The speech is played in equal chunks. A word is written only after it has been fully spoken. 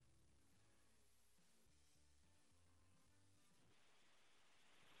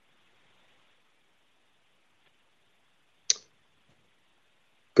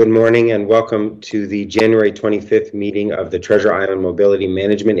Good morning and welcome to the January 25th meeting of the Treasure Island Mobility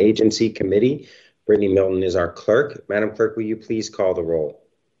Management Agency Committee. Brittany Milton is our clerk. Madam Clerk, will you please call the roll?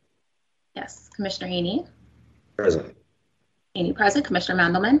 Yes. Commissioner Haney? Present. Haney present. Commissioner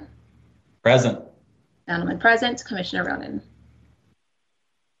Mandelman? Present. Mandelman present. Commissioner Ronan?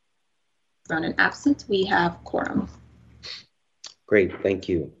 Ronan absent. We have quorum. Great, thank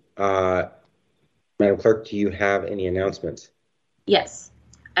you. Madam Clerk, do you have any announcements? Yes.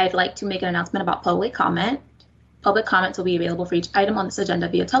 I'd like to make an announcement about public comment. Public comments will be available for each item on this agenda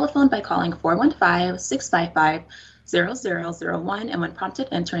via telephone by calling 415-655-0001 and when prompted,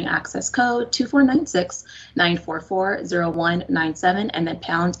 entering access code 2496-944-0197 and then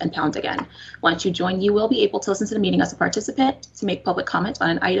pound and pound again. Once you join, you will be able to listen to the meeting as a participant. To make public comments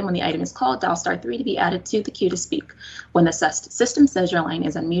on an item when the item is called, dial *3 to be added to the queue to speak. When the system says your line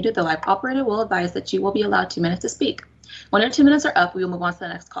is unmuted, the live operator will advise that you will be allowed 2 minutes to speak. When our 2 minutes are up, we will move on to the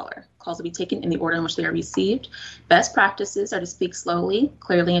next caller. Calls will be taken in the order in which they are received. Best practices are to speak slowly,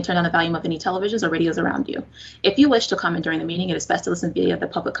 clearly, and turn down the volume of any televisions or radios around you. If you wish to comment during the meeting, it is best to listen via the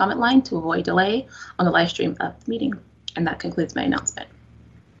public comment line to avoid delay on the live stream of the meeting. And that concludes my announcement.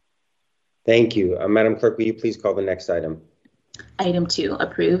 Thank you. Madam Clerk, will you please call the next item? Item 2,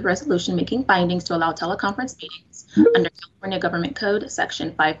 approve resolution making findings to allow teleconference meetings under California Government Code,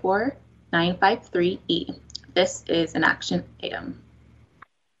 Section 54953E. This is an action item.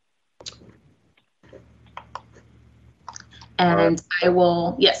 And I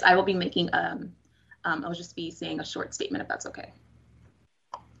will be making, I'll just be saying a short statement if that's okay.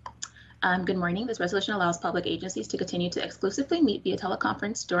 Good morning. This resolution allows public agencies to continue to exclusively meet via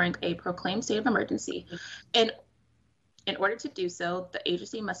teleconference during a proclaimed state of emergency. In order to do so, the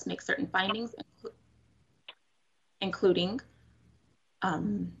agency must make certain findings, including,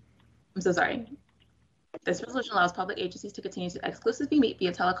 I'm so sorry. This resolution allows public agencies to continue to exclusively meet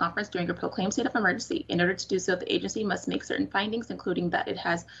via teleconference during a proclaimed state of emergency. In order to do so, the agency must make certain findings, including that it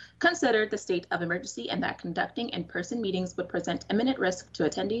has considered the state of emergency and that conducting in-person meetings would present imminent risk to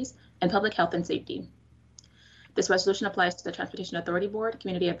attendees and public health and safety. This resolution applies to the Transportation Authority Board,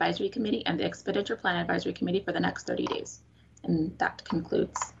 Community Advisory Committee, and the Expenditure Plan Advisory Committee for the next 30 days. And that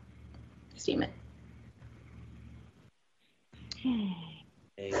concludes the statement.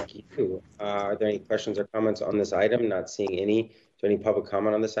 Thank you. Are there any questions or comments on this item? Not seeing any. Is there any public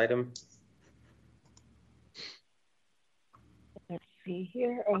comment on this item? Let's see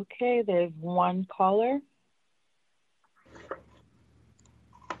here. Okay, there's one caller.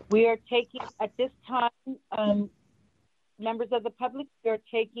 We are taking, at this time, members of the public, we are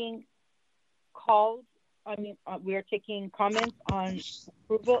taking calls. We are taking comments on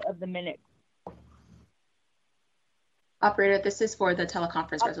approval of the minutes. Operator, this is for the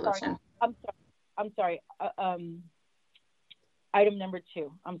teleconference resolution. I'm sorry. Item number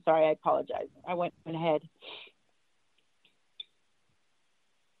 2. I'm sorry, I apologize. I went ahead.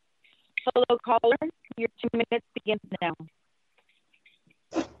 Hello, caller. Your 2 minutes begins now.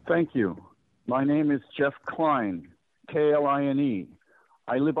 Thank you. My name is Jeff Klein, K-L-I-N-E.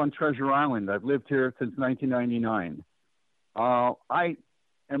 I live on Treasure Island. I've lived here since 1999. I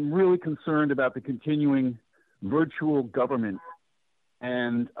am really concerned about the continuing virtual government,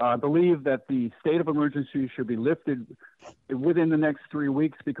 and I believe that the state of emergency should be lifted within the next 3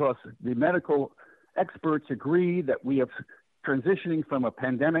 weeks because the medical experts agree that we are transitioning from a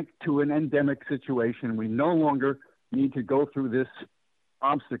pandemic to an endemic situation. We no longer need to go through this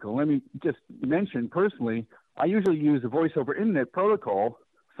obstacle. Let me just mention personally, I usually use a voice over internet protocol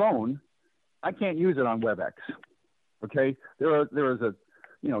phone. I can't use it on WebEx. Okay, there is a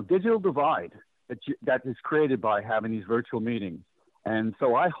digital divide that is created by having these virtual meetings. And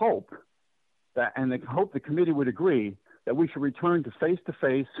so I hope that, and I hope the committee would agree, that we should return to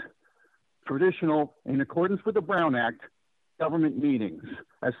face-to-face, traditional, in accordance with the Brown Act, government meetings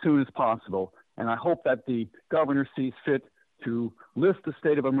as soon as possible. And I hope that the governor sees fit to lift the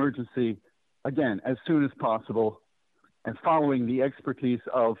state of emergency, again, as soon as possible, and following the expertise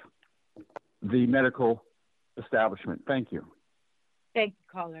of the medical establishment. Thank you. Thank you,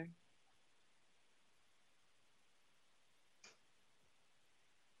 caller.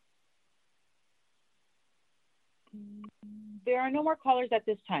 There are no more callers at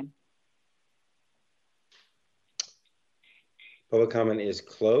this time. Public comment is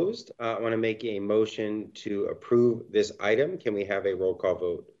closed. I want to make a motion to approve this item. Can we have a roll call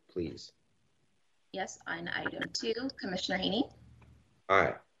vote, please? Yes, on item 2, Commissioner Haney?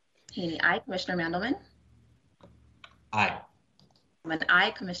 Aye. Haney, aye. Commissioner Mandelman? Aye. Mandelman,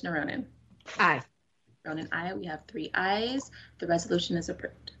 aye. Commissioner Ronan? Aye. Ronan, aye. We have 3 ayes. The resolution is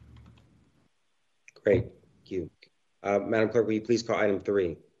approved. Great. Thank you. Madam Clerk, will you please call item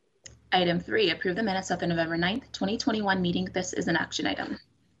 3? Item 3, approve the minutes of the November 9th, 2021 meeting. This is an action item.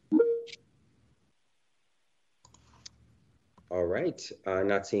 All right,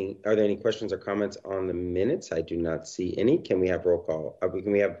 not seeing, are there any questions or comments on the minutes? I do not see any. Can we have roll call?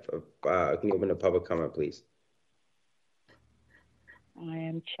 Can you open a public comment, please? I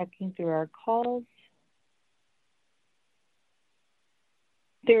am checking through our calls.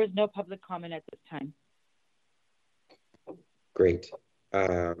 There is no public comment at this time. Great.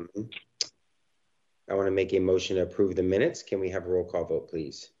 I want to make a motion to approve the minutes. Can we have a roll call vote,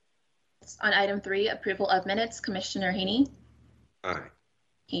 please? On item 3, approval of minutes, Commissioner Haney. Aye.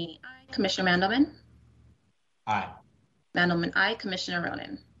 Haney, aye. Commissioner Mandelman. Aye. Mandelman, aye. Commissioner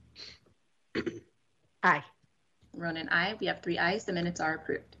Ronan. Aye. Ronan, aye. We have 3 ayes. The minutes are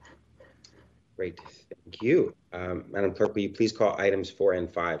approved. Great, thank you. Madam Clerk, will you please call items 4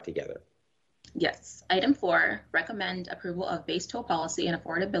 and 5 together? Yes. Item 4, recommend approval of base toll policy and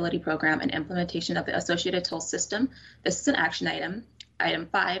affordability program and implementation of the associated toll system. This is an action item. Item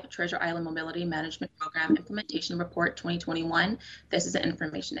 5, Treasure Island Mobility Management Program Implementation Report 2021. This is an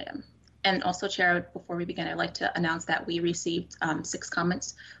information item. And also, Chair, before we begin, I'd like to announce that we received 6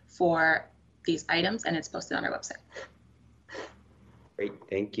 comments for these items, and it's posted on our website. Great,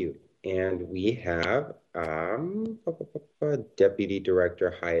 thank you. And we have Deputy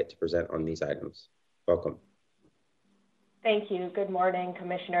Director Hyatt to present on these items. Welcome. Thank you. Good morning,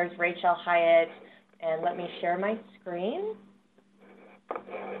 Commissioners. Rachel Hyatt. And let me share my screen.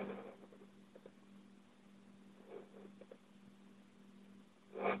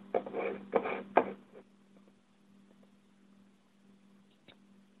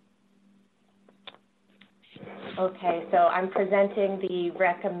 Okay, so I'm presenting the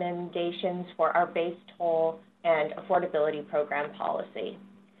recommendations for our base toll and affordability program policy.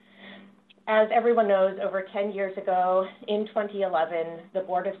 As everyone knows, over 10 years ago, in 2011, the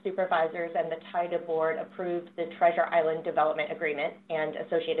Board of Supervisors and the TIDA Board approved the Treasure Island Development Agreement and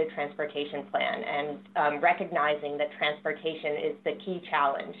associated transportation plan, and recognizing that transportation is the key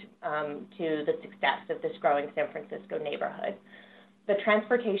challenge to the success of this growing San Francisco neighborhood. The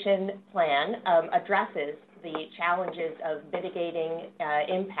transportation plan addresses the challenges of mitigating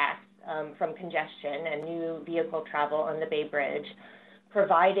impacts from congestion and new vehicle travel on the Bay Bridge,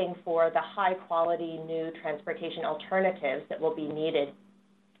 providing for the high quality new transportation alternatives that will be needed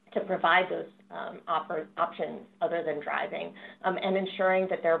to provide those options other than driving, and ensuring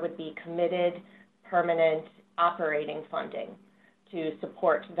that there would be committed, permanent operating funding to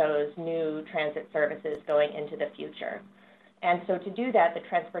support those new transit services going into the future. And so to do that, the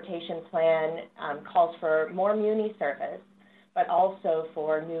transportation plan calls for more Muni service, but also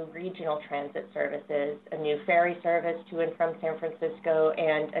for new regional transit services, a new ferry service to and from San Francisco,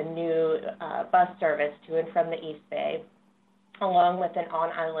 and a new bus service to and from the East Bay, along with an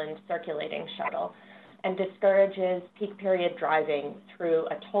on-island circulating shuttle, and discourages peak period driving through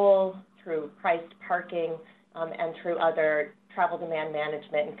a toll, through priced parking, and through other travel demand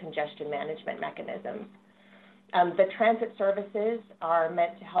management and congestion management mechanisms. The transit services are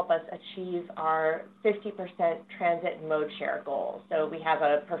meant to help us achieve our 50% transit mode share goal. So we have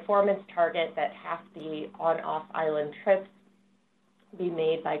a performance target that half the on-off island trips be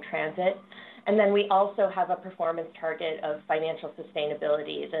made by transit. And then we also have a performance target of financial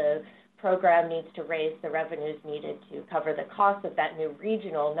sustainability. The program needs to raise the revenues needed to cover the cost of that new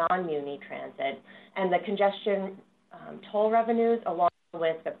regional non-Muni transit. And the congestion toll revenues, along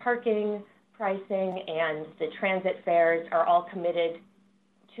with the parking, pricing, and the transit fares, are all committed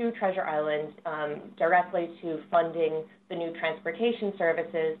to Treasure Island directly to funding the new transportation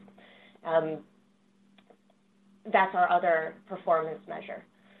services. That's our other performance measure.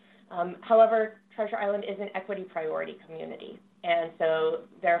 However, Treasure Island is an equity priority community, and so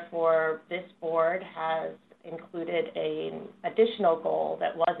therefore this board has included an additional goal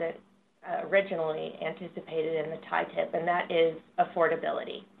that wasn't originally anticipated in the TITIP, and that is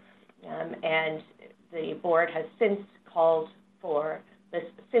affordability. And the board has since called for this,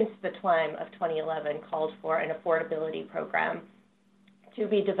 since the time of 2011, called for an affordability program to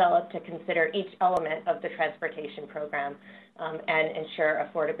be developed to consider each element of the transportation program and ensure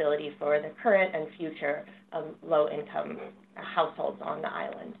affordability for the current and future low-income households on the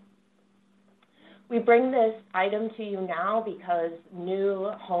island. We bring this item to you now because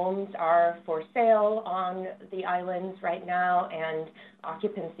new homes are for sale on the islands right now, and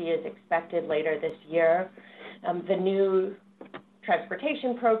occupancy is expected later this year. The new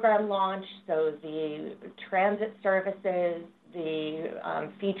transportation program launched, so the transit services, the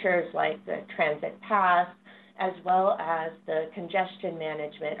features like the transit pass, as well as the congestion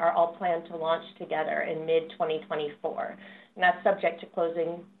management, are all planned to launch together in mid-2024. and that's subject to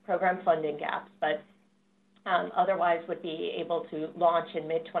closing program funding gaps, but otherwise would be able to launch in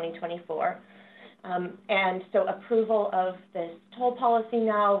mid-2024. And so approval of this toll policy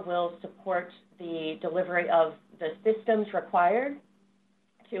now will support the delivery of the systems required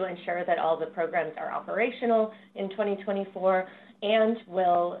to ensure that all the programs are operational in 2024, and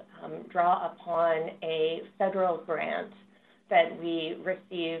will draw upon a federal grant that we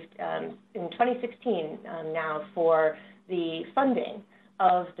received in 2016 now for the funding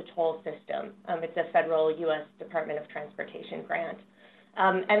of the toll system. It's a federal U.S. Department of Transportation grant.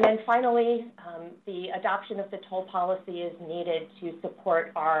 And then finally, the adoption of the toll policy is needed to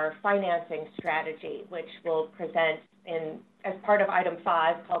support our financing strategy, which we'll present as part of item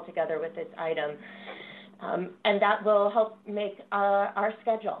 5, called together with this item. And that will help make our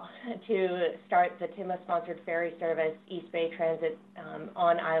schedule to start the TIMA-sponsored ferry service, East Bay Transit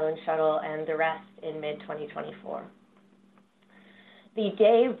on-island shuttle, and the rest in mid-2024. The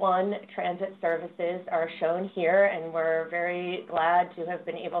day one transit services are shown here, and we're very glad to have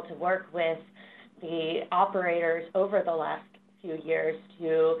been able to work with the operators over the last few years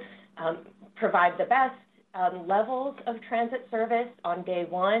to provide the best levels of transit service on day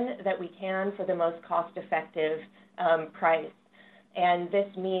one that we can for the most cost-effective price. And this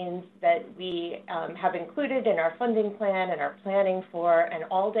means that we have included in our funding plan and are planning for an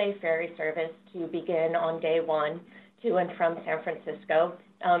all-day ferry service to begin on day one to and from San Francisco,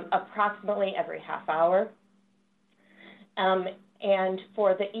 approximately every half hour. And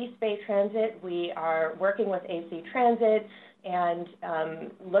for the East Bay Transit, we are working with AC Transit and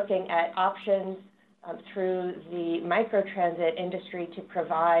looking at options through the microtransit industry to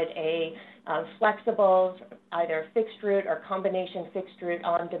provide a flexible, either fixed route or combination fixed route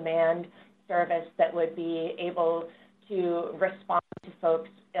on-demand service that would be able to respond to folks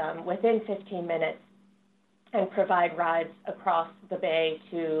within 15 minutes and provide rides across the bay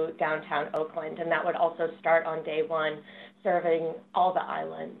to downtown Oakland. And that would also start on day one, serving all the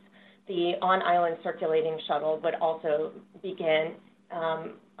islands. The on-island circulating shuttle would also begin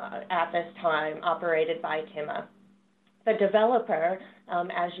at this time, operated by TIMA. The developer,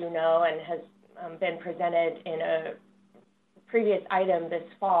 as you know, and has been presented in a previous item this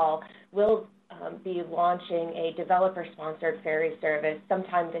fall, will be launching a developer-sponsored ferry service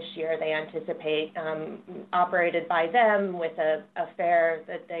sometime this year. They anticipate, operated by them with a fare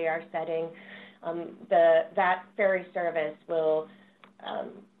that they are setting. That ferry service will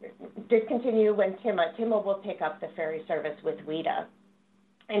discontinue when TIMA will pick up the ferry service with WIDA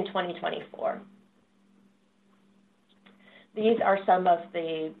in 2024. These are some of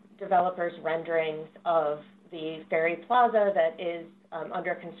the developers' renderings of the ferry plaza that is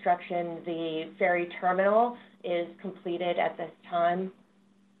under construction. The ferry terminal is completed at this time.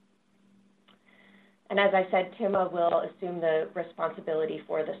 And as I said, TIMA will assume the responsibility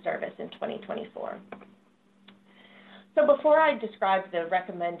for the service in 2024. So before I describe the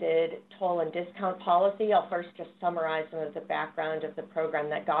recommended toll and discount policy, I'll first just summarize some of the background of the program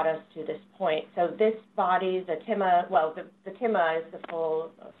that got us to this point. So this body, the TIMA, well, the TIMA is the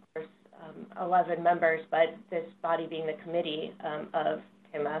full, of course, 11 members, but this body being the committee of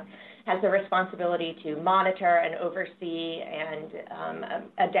TIMA has the responsibility to monitor and oversee and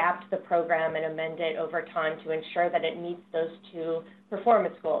adapt the program and amend it over time to ensure that it meets those two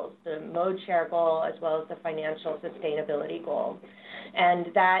performance goals, the mode share goal as well as the financial sustainability goal. And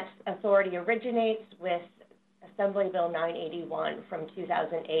that authority originates with Assembly Bill 981 from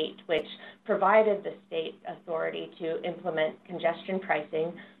 2008, which provided the state authority to implement congestion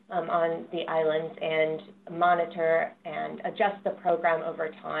pricing on the islands and monitor and adjust the program over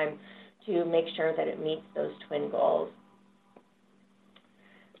time to make sure that it meets those twin goals.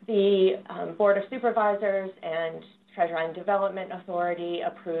 The Board of Supervisors and Treasure Island Development Authority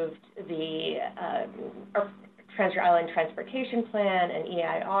approved the Treasure Island Transportation Plan and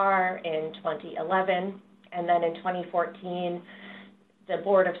EIR in 2011, and then in 2014, the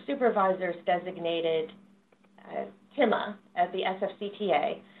Board of Supervisors designated TIMA as the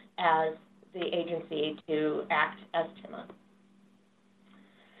SFCTA as the agency to act as TIMA.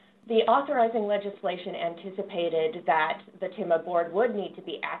 The authorizing legislation anticipated that the TIMA board would need to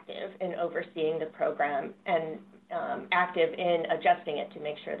be active in overseeing the program and active in adjusting it to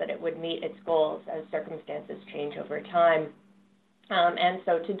make sure that it would meet its goals as circumstances change over time. And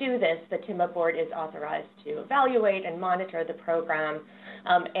so to do this, the TIMA board is authorized to evaluate and monitor the program,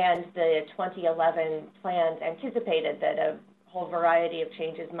 and the 2011 plans anticipated that a whole variety of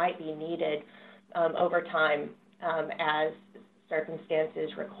changes might be needed over time as circumstances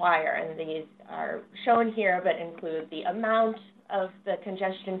require. And these are shown here, but include the amount of the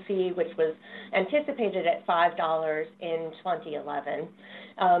congestion fee, which was anticipated at $5 in 2011.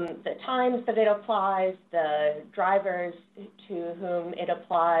 The times that it applies, the drivers to whom it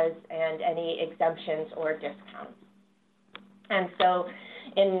applies, and any exemptions or discounts. And so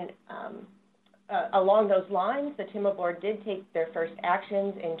along those lines, the TIMA board did take their first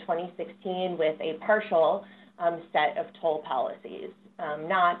actions in 2016 with a partial set of toll policies.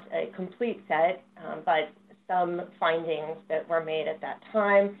 Not a complete set, but some findings that were made at that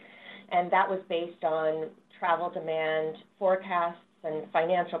time. And that was based on travel demand forecasts and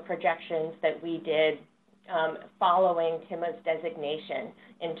financial projections that we did following TIMA's designation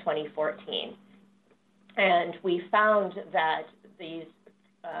in 2014. And we found that these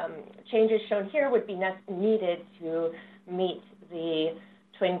changes shown here would be needed to meet the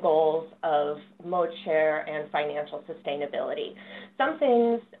twin goals of mode share and financial sustainability. Some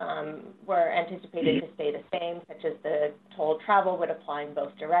things were anticipated to stay the same, such as the toll travel would apply in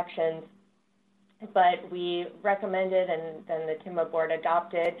both directions. But we recommended, and then the TIMA board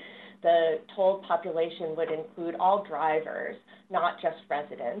adopted, the toll population would include all drivers, not just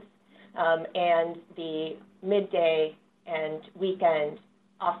residents, and the midday and weekend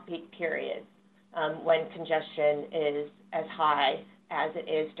off-peak periods when congestion is as high as it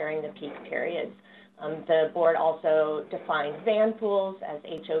is during the peak periods. The board also defined van pools as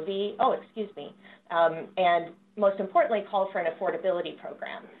HOV, and most importantly called for an affordability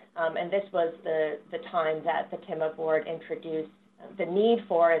program. And this was the time that the TIMA board introduced the need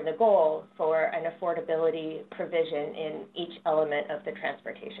for and the goal for an affordability provision in each element of the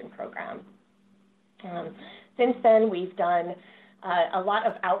transportation program. Since then, we've done a lot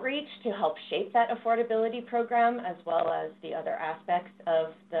of outreach to help shape that affordability program, as well as the other aspects of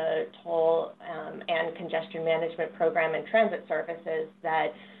the toll and congestion management program and transit services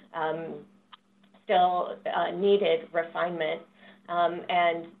that still needed refinement.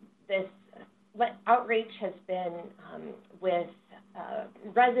 And this outreach has been with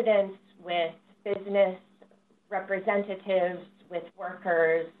residents, with business representatives, with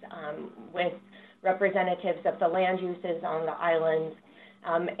workers, with representatives of the land uses on the islands,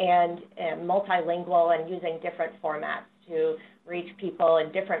 and multilingual and using different formats to reach people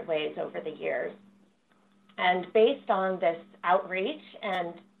in different ways over the years. And based on this outreach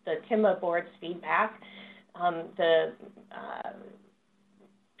and the TIMA board's feedback, the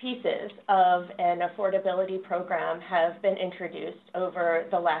pieces of an affordability program have been introduced over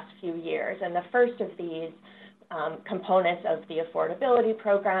the last few years. And the first of these components of the affordability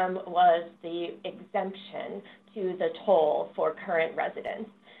program was the exemption to the toll for current residents.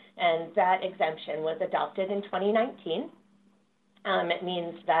 And that exemption was adopted in 2019. It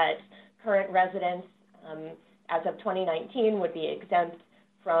means that current residents, as of 2019, would be exempt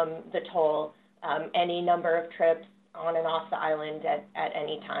from the toll any number of trips on and off the island at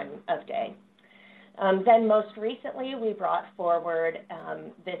any time of day. Then most recently, we brought forward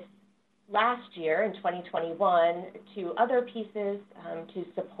this last year in 2021 to other pieces to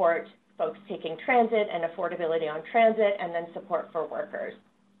support folks taking transit and affordability on transit, and then support for workers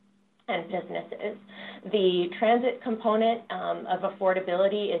and businesses. The transit component of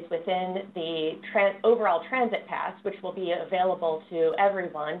affordability is within the overall transit pass, which will be available to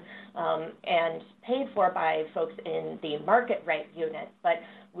everyone and paid for by folks in the market rate unit. But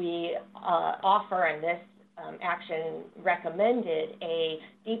we offer, in this action recommended, a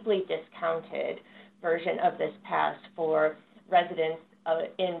deeply discounted version of this pass for residents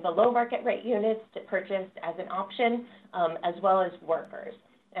in below market rate units to purchase as an option, as well as workers.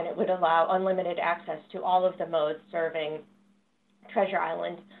 And it would allow unlimited access to all of the modes serving Treasure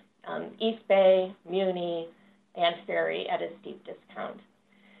Island, East Bay, Muni, and Ferry at a steep discount.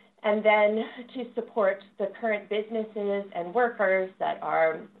 And then to support the current businesses and workers that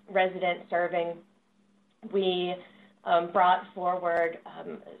are resident serving, we brought forward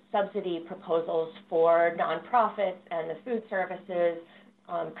subsidy proposals for nonprofits and the food services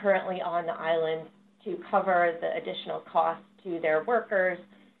currently on the island to cover the additional costs to their workers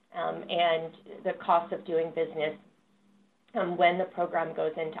and the cost of doing business when the program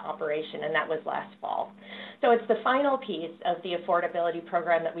goes into operation, and that was last fall. So it's the final piece of the affordability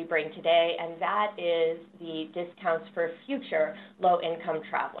program that we bring today, and that is the discounts for future low-income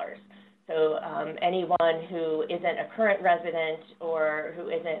travelers. So anyone who isn't a current resident or who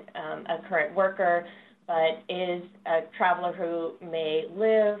isn't a current worker, but is a traveler who may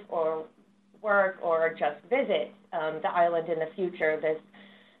live or work or just visit the island in the future, this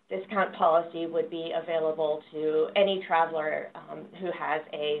discount policy would be available to any traveler who has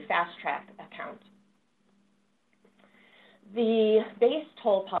a Fast Track account. The base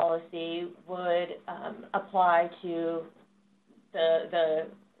toll policy would apply to the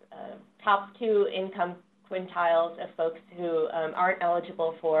top 2 income quintiles of folks who aren't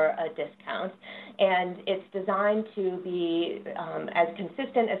eligible for a discount. And it's designed to be as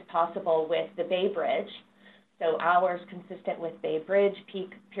consistent as possible with the Bay Bridge. So hours consistent with Bay Bridge,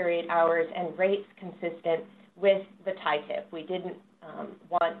 peak period hours, and rates consistent with the TITIP. We didn't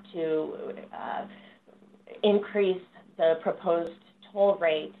want to increase the proposed toll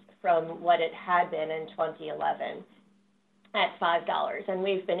rate from what it had been in 2011 at $5. And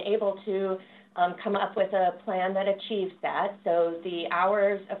we've been able to come up with a plan that achieves that. So the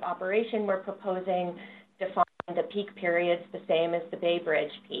hours of operation we're proposing define the peak periods the same as the Bay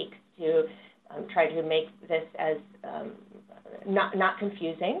Bridge peak to try to make this as not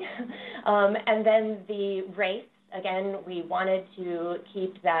confusing. And then the rates, again, we wanted to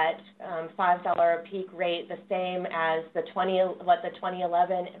keep that $5 peak rate the same as what the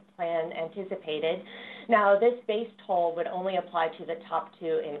 2011 plan anticipated. Now, this base toll would only apply to the top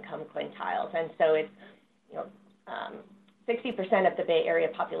 2 income quintiles, and so it's 60% of the Bay Area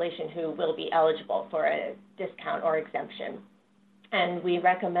population who will be eligible for a discount or exemption. And we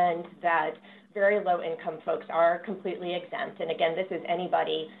recommend that very low income folks are completely exempt. And again, this is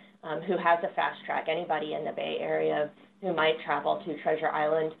anybody who has a fast track, anybody in the Bay Area who might travel to Treasure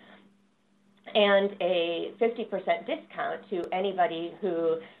Island, and a 50% discount to anybody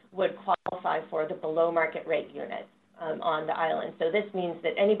who would qualify for the below market rate units on the island. So this means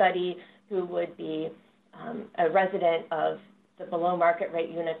that anybody who would be a resident of the below market rate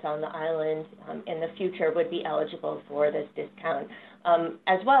units on the island in the future would be eligible for this discount,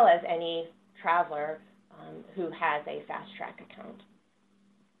 as well as any traveler who has a fast track account.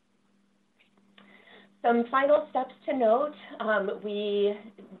 Some final steps to note, we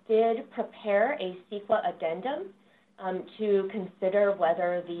did prepare a CEQA addendum to consider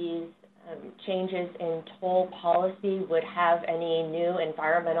whether these changes in toll policy would have any new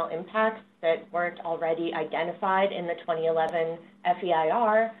environmental impacts that weren't already identified in the 2011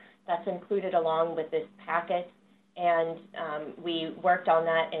 FEIR. That's included along with this packet. And we worked on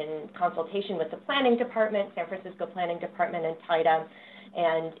that in consultation with the Planning Department, San Francisco Planning Department, and TIDA.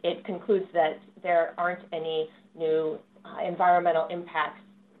 And it concludes that there aren't any new environmental impacts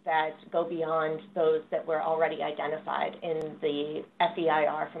that go beyond those that were already identified in the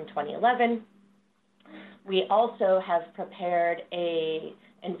FEIR from 2011. We also have prepared a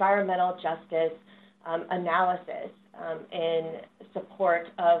environmental justice analysis in support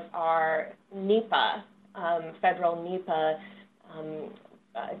of our NEPA, federal NEPA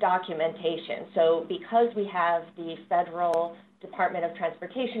documentation. So because we have the federal Department of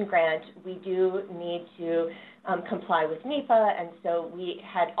Transportation grant, we do need to comply with NEPA, and so we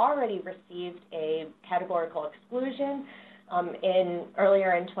had already received a categorical exclusion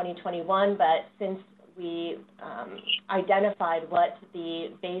earlier in 2021, but since we identified what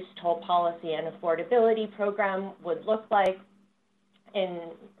the base toll policy and affordability program would look like, in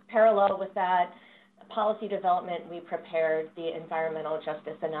parallel with that policy development, we prepared the environmental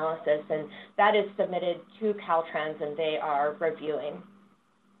justice analysis, and that is submitted to Caltrans, and they are reviewing.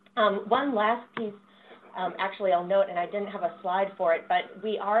 One last piece, actually I'll note, and I didn't have a slide for it, but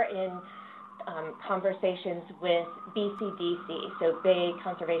we are in conversations with BCDC, so Bay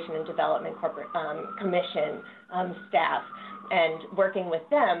Conservation and Development Commission staff, and working with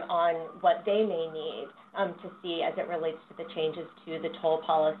them on what they may need to see as it relates to the changes to the toll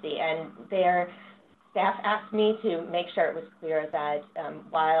policy. And their staff asked me to make sure it was clear that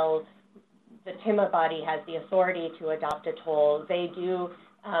while the TIMA body has the authority to adopt a toll, they do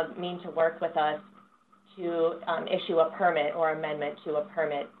mean to work with us to issue a permit or amendment to a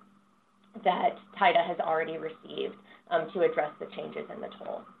permit that TIDA has already received to address the changes in the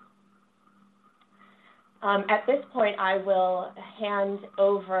toll. At this point, I will hand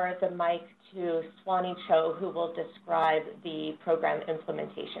over the mic to Swanee Cho, who will describe the program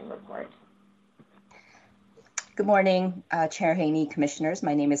implementation report. Good morning, Chair Haney, Commissioners.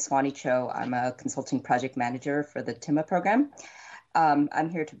 My name is Swanee Cho. I'm a consulting project manager for the TIMA program. I'm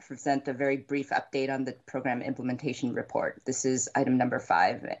here to present a very brief update on the program implementation report. This is item number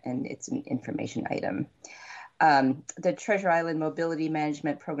 5, and it's an information item. The Treasure Island Mobility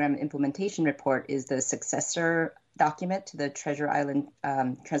Management Program Implementation Report is the successor document to the Treasure Island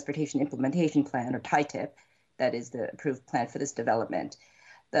Transportation Implementation Plan, or TITIP, that is the approved plan for this development.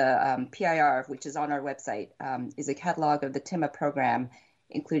 The PIR, which is on our website, is a catalog of the TIMA program,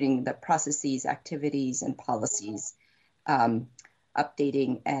 including the processes, activities, and policies,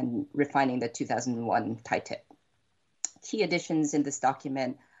 updating and refining the 2001 TITIP. Key additions in this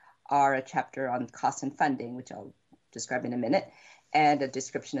document are a chapter on cost and funding, which I'll describe in a minute, and a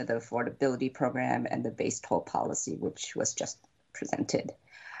description of the affordability program and the base toll policy, which was just presented.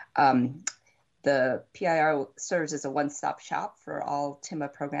 The PIR serves as a one-stop shop for all TIMA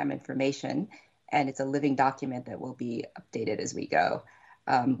program information, and it's a living document that will be updated as we go.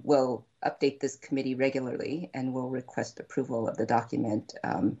 We'll update this committee regularly, and we'll request approval of the document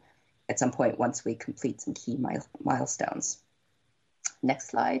at some point once we complete some key milestones. Next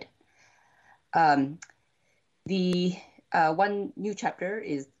slide. The one new chapter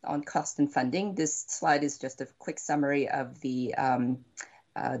is on cost and funding. This slide is just a quick summary of the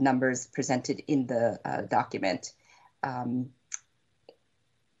numbers presented in the document. The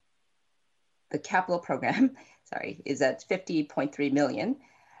capital program, is at $50.3 million.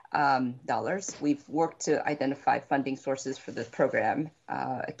 We've worked to identify funding sources for the program.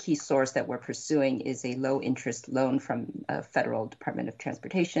 A key source that we're pursuing is a low interest loan from Federal Department of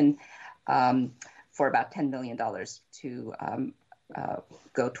Transportation for about $10 million to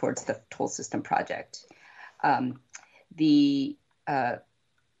go towards the toll system project. The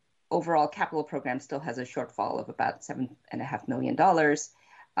overall capital program still has a shortfall of about $7.5 million,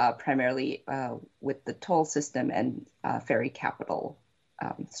 primarily with the toll system and ferry capital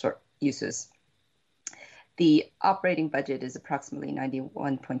uses. The operating budget is approximately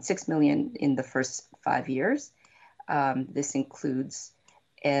 $91.6 million in the first 5 years. This includes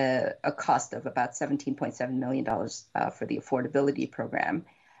a cost of about $17.7 million for the affordability program,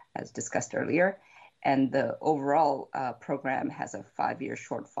 as discussed earlier. And the overall program has a 5-year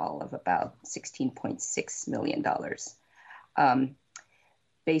shortfall of about $16.6 million.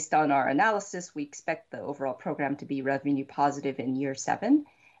 Based on our analysis, we expect the overall program to be revenue positive in year 7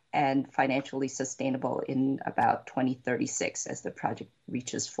 and financially sustainable in about 2036 as the project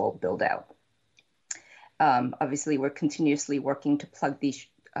reaches full build out. Obviously, we're continuously working to plug these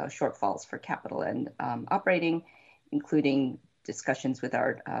shortfalls for capital and operating, including discussions with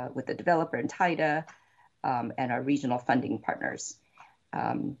with the developer and TIDA and our regional funding partners.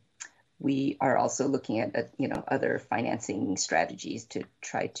 We are also looking at other financing strategies to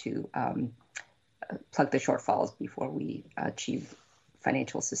try to plug the shortfalls before we achieve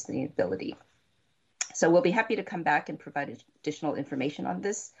financial sustainability. So we'll be happy to come back and provide additional information on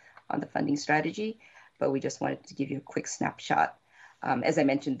this, on the funding strategy, but we just wanted to give you a quick snapshot. As I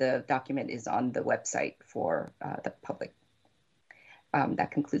mentioned, the document is on the website for the public. That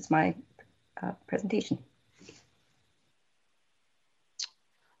concludes my presentation.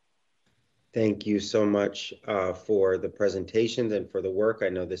 Thank you so much for the presentations and for the work. I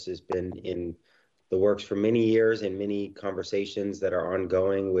know this has been in the works for many years and many conversations that are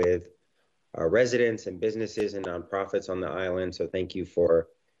ongoing with residents and businesses and nonprofits on the island. So thank you for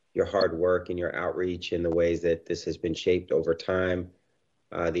your hard work and your outreach in the ways that this has been shaped over time,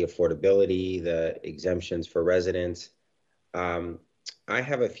 the affordability, the exemptions for residents. I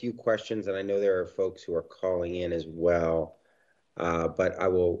have a few questions, and I know there are folks who are calling in as well, but I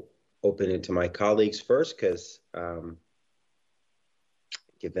will open it to my colleagues first because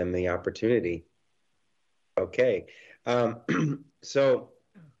give them the opportunity. Okay, so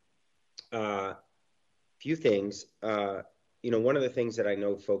few things. One of the things that I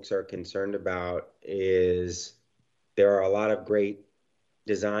know folks are concerned about is there are a lot of great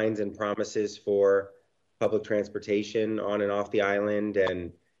designs and promises for public transportation on and off the island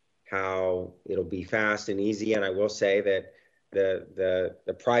and how it'll be fast and easy. And I will say that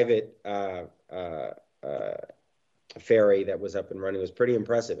the private ferry that was up and running was pretty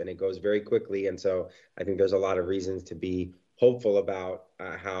impressive, and it goes very quickly. And so I think there's a lot of reasons to be hopeful about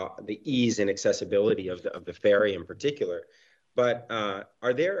how the ease and accessibility of the ferry in particular. But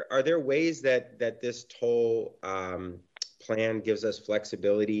are there ways that this toll plan gives us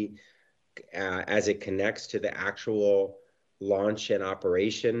flexibility as it connects to the actual launch and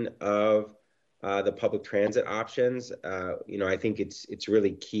operation of the public transit options? I think it's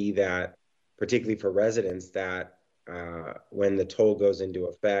really key that, particularly for residents, that when the toll goes into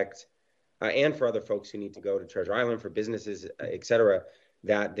effect, and for other folks who need to go to Treasure Island, for businesses, et cetera,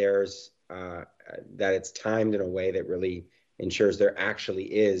 that it's timed in a way that really ensures there actually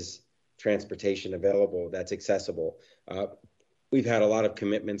is transportation available that's accessible. We've had a lot of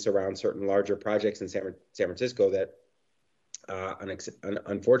commitments around certain larger projects in San Francisco that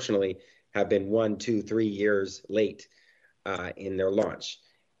unfortunately have been 1, 2, 3 years late in their launch.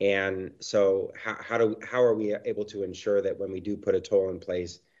 And so how are we able to ensure that when we do put a toll in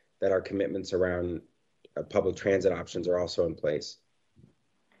place, that our commitments around public transit options are also in place?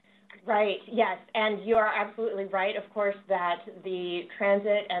 Right, yes, and you are absolutely right, of course, that the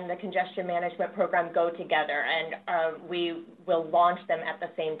transit and the congestion management program go together, and we will launch them at the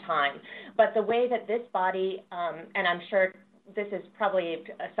same time. But the way that this body, and I'm sure this is probably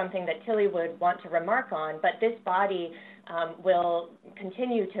something that Tilly would want to remark on, but this body will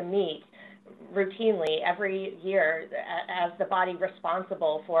continue to meet routinely every year as the body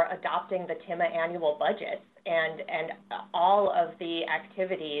responsible for adopting the TIMA annual budgets and all of the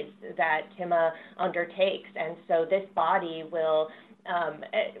activities that TIMA undertakes. And so this body will,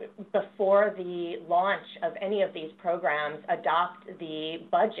 before the launch of any of these programs, adopt the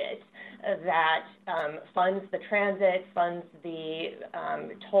budget that funds the transit, funds the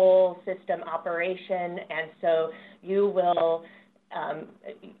toll system operation, and so you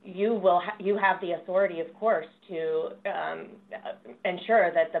have the authority, of course, to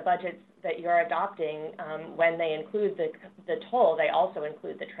ensure that the budgets that you're adopting, when they include the toll, they also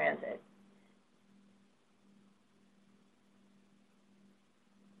include the transit.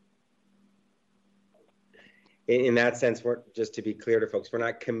 In that sense, just to be clear to folks, we're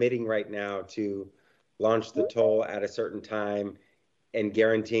not committing right now to launch the toll at a certain time and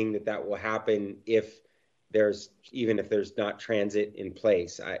guaranteeing that will happen even if there's not transit in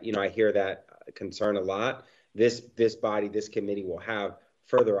place. I hear that concern a lot. This body, this committee will have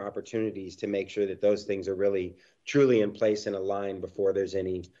further opportunities to make sure that those things are really truly in place and aligned before there's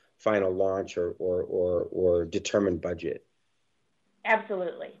any final launch or determined budget.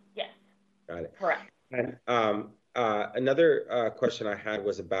 Absolutely, yes. Got it. Correct. Another question I had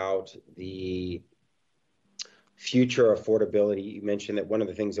was about the future affordability. You mentioned that one of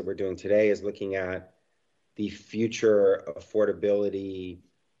the things that we're doing today is looking at the future affordability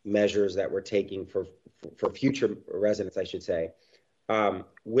measures that we're taking for future residents, I should say. I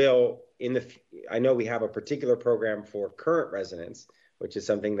know we have a particular program for current residents, which is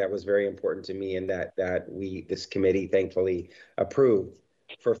something that was very important to me and that this committee thankfully approved.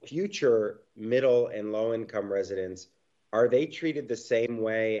 For future middle and low income residents, are they treated the same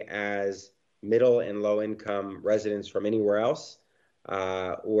way as middle and low income residents from anywhere else?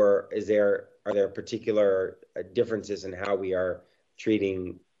 Or are there particular differences in how we are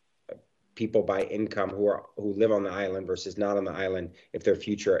treating people by income who live on the island versus not on the island if they're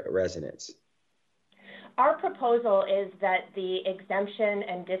future residents? Our proposal is that the exemption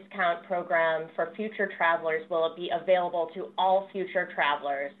and discount program for future travelers will be available to all future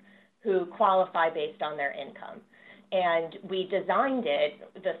travelers who qualify based on their income. And we designed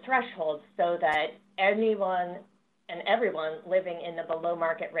the thresholds, so that anyone and everyone living in the below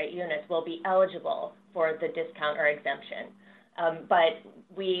market rate units will be eligible for the discount or exemption. But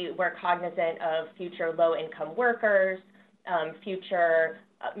we were cognizant of future low income workers, future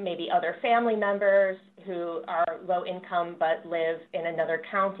maybe other family members who are low income but live in another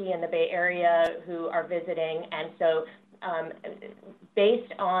county in the Bay Area who are visiting. And so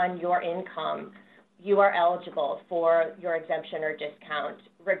based on your income, you are eligible for your exemption or discount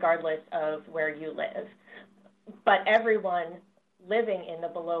regardless of where you live. But everyone living in the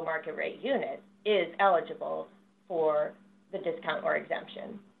below market rate unit is eligible for the discount or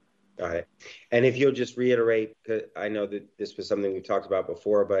exemption. Got it. And if you'll just reiterate, because I know that this was something we've talked about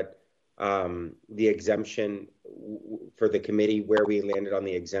before, but the exemption for the committee, where we landed on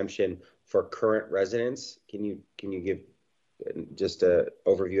the exemption for current residents, can you give just an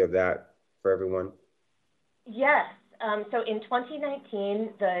overview of that for everyone? Yes. So in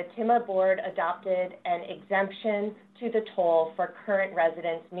 2019, the TIMA board adopted an exemption to the toll for current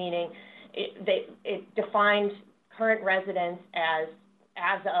residents, meaning it defined current residents as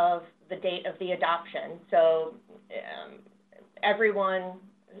of the date of the adoption. So everyone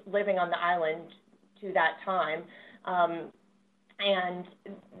living on the island to that time. And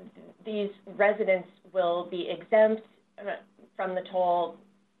these residents will be exempt from the toll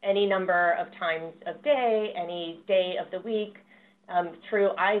any number of times of day, any day of the week,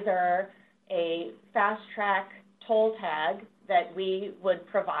 through either a fast track toll tag that we would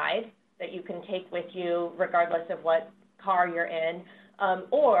provide that you can take with you regardless of what car you're in,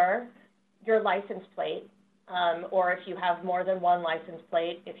 or your license plate, or if you have more than one license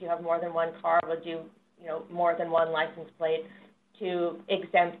plate, if you have more than one car, we'll do more than one license plate to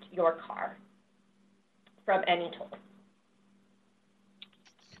exempt your car from any toll.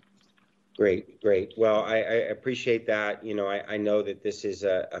 Great. Well, I appreciate that. I know that this is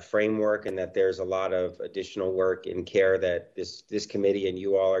a framework and that there's a lot of additional work and care that this committee and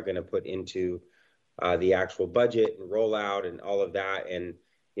you all are going to put into the actual budget and rollout and all of that. And,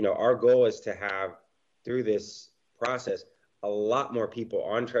 our goal is to have, through this process, a lot more people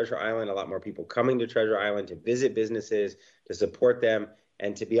on Treasure Island, a lot more people coming to Treasure Island to visit businesses, to support them,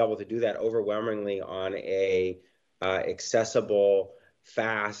 and to be able to do that overwhelmingly on a accessible,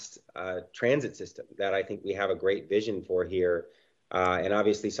 fast transit system that I think we have a great vision for here And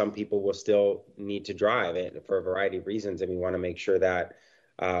obviously, some people will still need to drive it for a variety of reasons, and we want to make sure that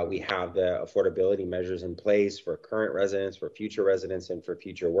we have the affordability measures in place for current residents, for future residents, and for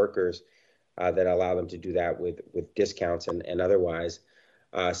future workers that allow them to do that with discounts and otherwise.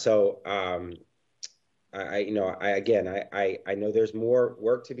 I know there's more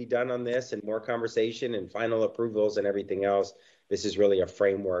work to be done on this and more conversation and final approvals and everything else. This is really a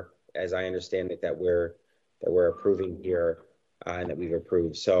framework, as I understand it, that we're approving here and that we've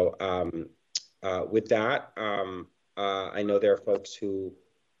approved. So with that, I know there are folks who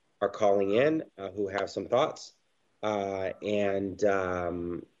are calling in who have some thoughts. Why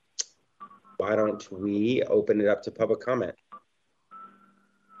don't we open it up to public comment?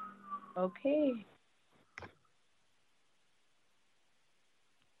 Okay.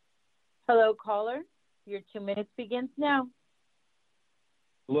 Hello, caller. Your 2 minutes begins now.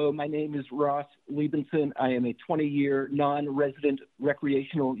 Hello, my name is Ross Liebenson. I am a 20-year non-resident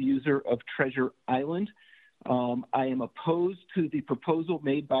recreational user of Treasure Island. I am opposed to the proposal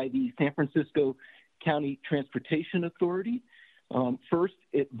made by the San Francisco County Transportation Authority. First,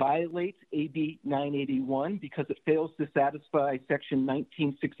 it violates AB 981 because it fails to satisfy Section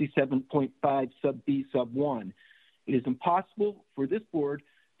 1967.5 sub B sub 1. It is impossible for this board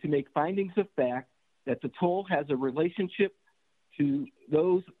to make findings of fact that the toll has a relationship to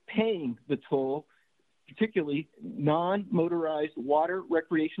those paying the toll, particularly non-motorized water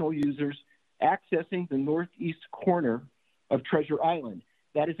recreational users accessing the northeast corner of Treasure Island.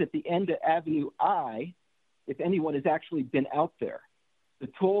 That is at the end of Avenue I, if anyone has actually been out there. The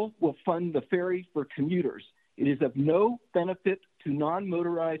toll will fund the ferry for commuters. It is of no benefit to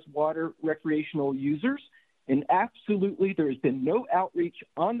non-motorized water recreational users, and absolutely there has been no outreach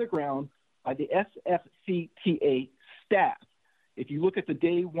on the ground by the SFCTA staff. If you look at the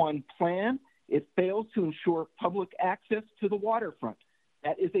day one plan, it fails to ensure public access to the waterfront.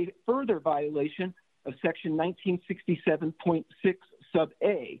 That is a further violation of Section 1967.6 sub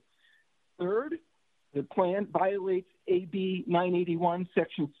A. Third, the plan violates AB 981,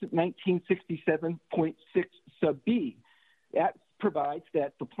 Section 1967.6 sub B. That provides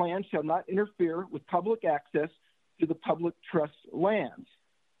that the plan shall not interfere with public access to the public trust lands.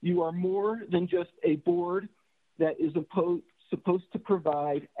 You are more than just a board that is supposed to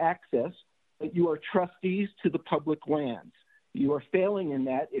provide access, but you are trustees to the public lands. You are failing in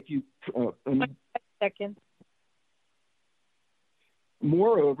that if you... Second.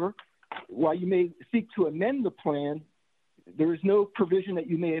 Moreover, while you may seek to amend the plan, there is no provision that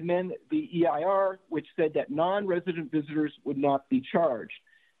you may amend the EIR, which said that non-resident visitors would not be charged.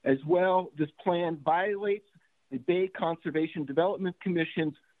 As well, this plan violates the Bay Conservation Development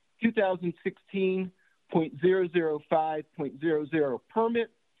Commission's 2016.005.00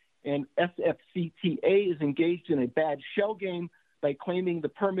 permit, and SFCTA is engaged in a bad shell game by claiming the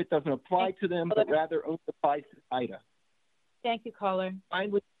permit doesn't apply to them, but rather only applies to IDA. Thank you, caller.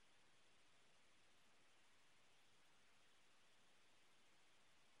 Finally,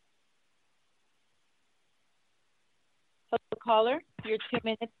 caller, your 2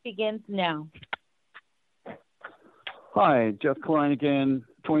 minutes begins now. Hi, Jeff Klein again,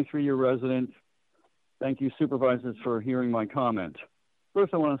 23-year resident. Thank you, supervisors, for hearing my comment.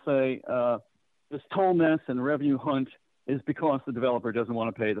 First, I want to say this toll mess and revenue hunt is because the developer doesn't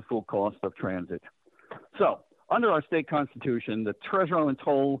want to pay the full cost of transit. So, under our state constitution, the Treasure Island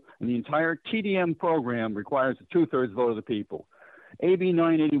toll and the entire TDM program requires a 2/3 vote of the people. AB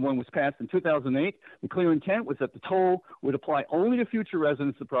 981 was passed in 2008. The clear intent was that the toll would apply only to future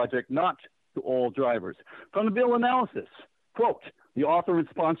residents of the project, not to all drivers. From the bill analysis, quote, the author and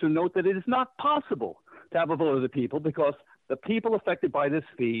sponsor note that it is not possible to have a vote of the people because the people affected by this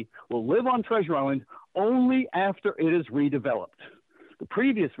fee will live on Treasure Island only after it is redeveloped. The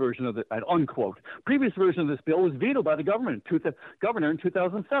previous version of the, unquote, previous version of this bill was vetoed by the governor in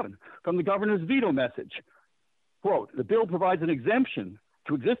 2007 from the governor's veto message. Quote, the bill provides an exemption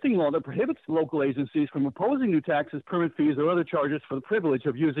to existing law that prohibits local agencies from imposing new taxes, permit fees, or other charges for the privilege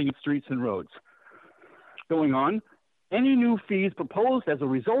of using its streets and roads. Going on, any new fees proposed as a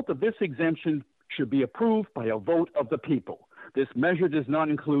result of this exemption should be approved by a vote of the people. This measure does not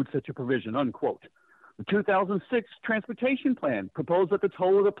include such a provision, unquote. The 2006 transportation plan proposed that the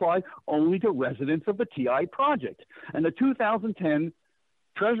toll would apply only to residents of the TI project. And the 2010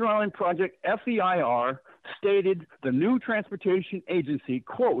 Treasure Island Project FEIR stated the new transportation agency,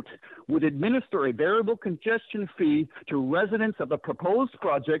 quote, would administer a variable congestion fee to residents of the proposed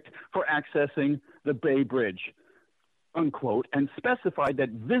project for accessing the Bay Bridge, unquote, and specified that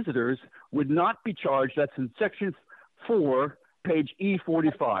visitors would not be charged. That's in section 4, page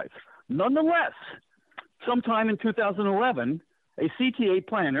E45. Nonetheless, sometime in 2011, a CTA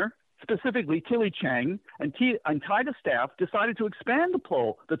planner, specifically Tilly Chang, and TIDA staff decided to expand the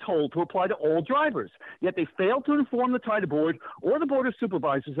toll to apply to all drivers. Yet they failed to inform the TIDA board or the board of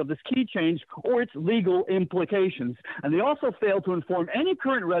supervisors of this key change or its legal implications. And they also failed to inform any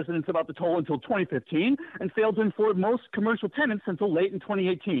current residents about the toll until 2015 and failed to inform most commercial tenants until late in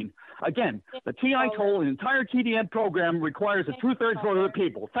 2018. Again, the TI toll and entire TDM program requires a 2/3 vote of the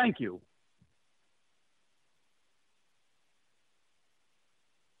people. Thank you.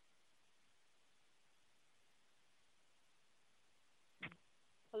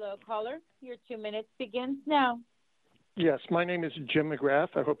 Hello, caller. Your 2 minutes begins now. Yes, my name is Jim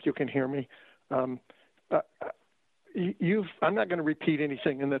McGrath. I hope you can hear me. I'm not going to repeat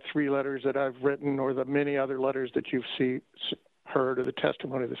anything in the 3 letters that I've written or the many other letters that you've heard or the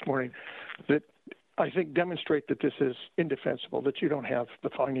testimony this morning that I think demonstrate that this is indefensible, that you don't have the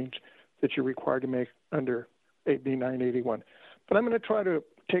findings that you're required to make under AB 981. But I'm going to try to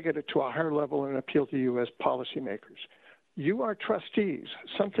take it to a higher level and appeal to you as policymakers. You are trustees,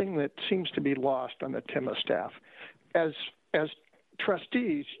 something that seems to be lost on the TIMA staff. As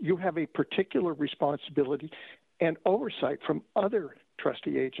trustees, you have a particular responsibility and oversight from other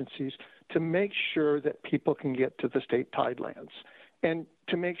trustee agencies to make sure that people can get to the state tidelands and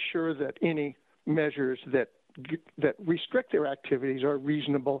to make sure that any measures that restrict their activities are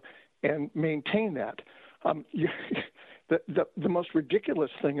reasonable and maintain that. The most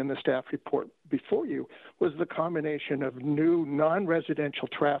ridiculous thing in the staff report before you was the combination of new non-residential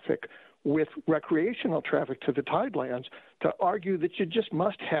traffic with recreational traffic to the tidelands to argue that you just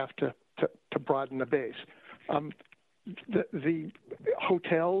must have to broaden the base. The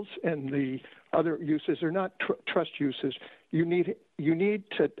hotels and the other uses are not trust uses. You need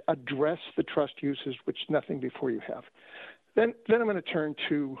to address the trust uses, which nothing before you have. Then I'm going to turn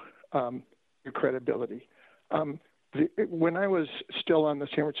to your credibility. When I was still on the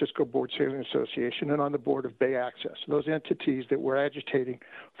San Francisco Board Sailing Association and on the board of Bay Access, those entities that were agitating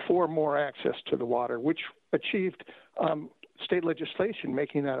for more access to the water, which achieved state legislation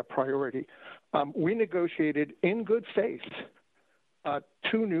making that a priority, we negotiated in good faith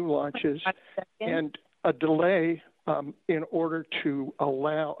 2 new launches and a delay in order to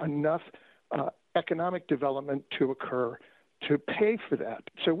allow enough economic development to occur to pay for that.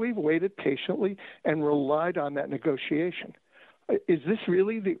 So we've waited patiently and relied on that negotiation. Is this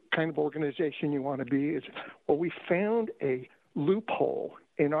really the kind of organization you want to be? Well, we found a loophole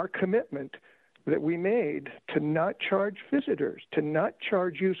in our commitment that we made to not charge visitors, to not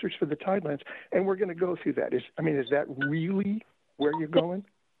charge users for the tidelands, and we're going to go through that. Is that really where you're going?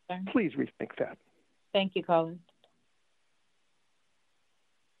 Please rethink that. Thank you, Colin.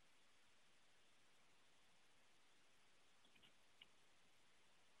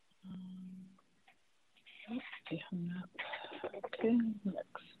 Hung up. Okay,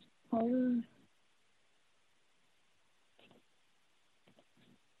 next caller.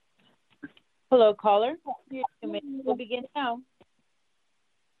 Hello, caller. Your 2 minutes will begin now.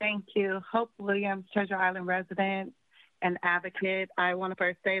 Thank you. Hope Williams, Treasure Island resident and advocate. I want to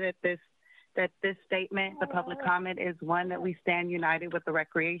first say that this statement, the public comment, is one that we stand united with the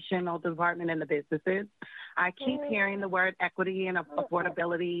recreational department and the businesses. I keep hearing the word equity and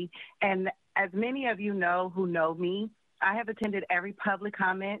affordability, and as many of you know who know me, I have attended every public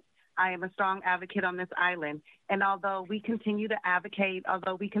comment. I am a strong advocate on this island, and although we continue to advocate,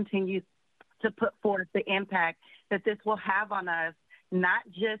 although we continue to put forth the impact that this will have on us, not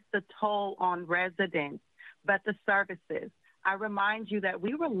just the toll on residents, but the services. I remind you that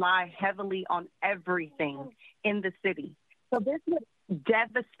we rely heavily on everything in the city. So this would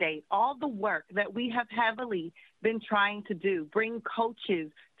devastate all the work that we have heavily been trying to do, bring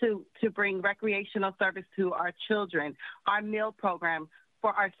coaches to bring recreational service to our children, our meal program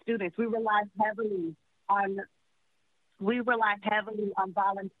for our students. We rely heavily on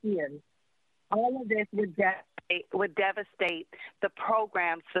volunteers. All of this would devastate the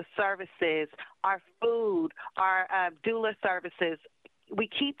programs, the services, our food, our doula services. We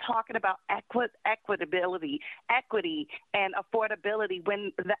keep talking about equity and affordability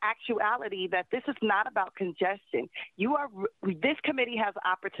when the actuality that this is not about congestion. This committee has the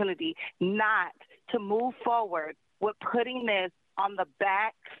opportunity not to move forward with putting this on the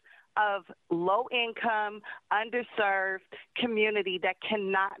backs of low-income, underserved community that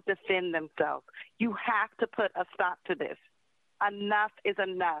cannot defend themselves. You have to put a stop to this. Enough is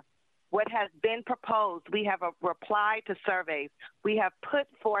enough. What has been proposed, we have replied to surveys. We have put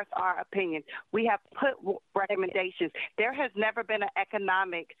forth our opinion. We have put recommendations. There has never been an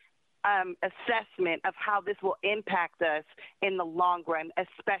economic assessment of how this will impact us in the long run,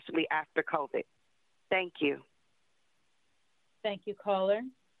 especially after COVID. Thank you. Thank you, caller.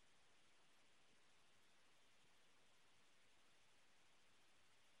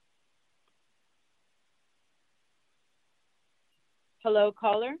 Hello,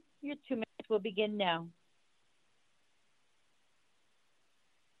 caller. Your 2 minutes will begin now.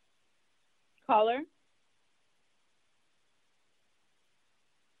 Caller?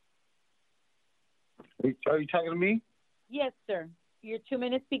 Are you talking to me? Yes, sir. Your 2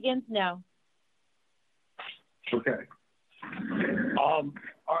 minutes begins now. Okay. All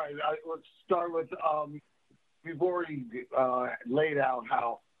right. Let's start with we've already laid out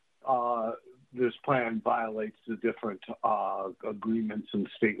how this plan violates the different agreements and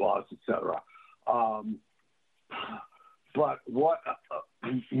state laws, et cetera. But what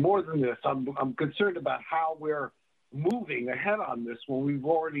more than this, I'm concerned about how we're moving ahead on this when we've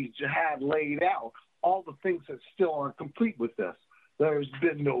already had laid out all the things that still aren't complete with this. There's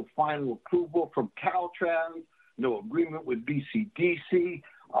been no final approval from Caltrans, no agreement with BCDC.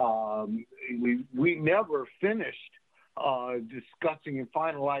 We never finished discussing and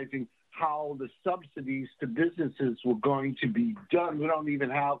finalizing how the subsidies to businesses were going to be done. We don't even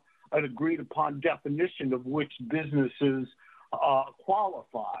have an agreed upon definition of which businesses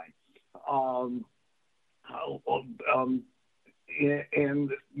qualify.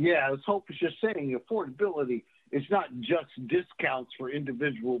 And yeah, as Hope was just saying, affordability is not just discounts for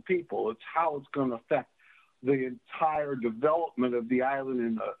individual people. It's how it's going to affect the entire development of the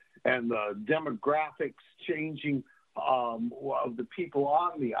island and the demographics changing of the people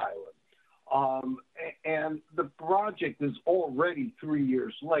on the island. And the project is already 3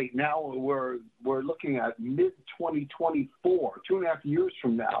 years late. Now we're looking at mid-2024, 2.5 years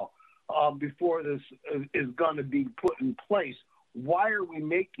from now, before this is going to be put in place. Why are we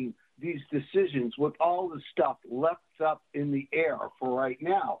making these decisions with all the stuff left up in the air for right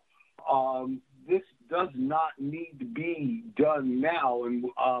now? This does not need to be done now. And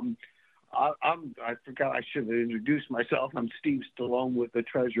I forgot I should have introduced myself. I'm Steve Stallone with the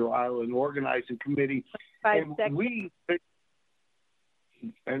Treasure Island Organizing Committee. And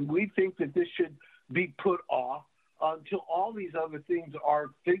we think that this should be put off until all these other things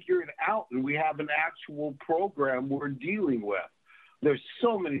are figured out and we have an actual program we're dealing with. There's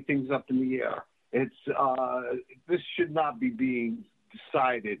so many things up in the air. This should not be being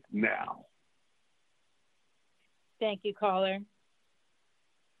decided now. Thank you, caller.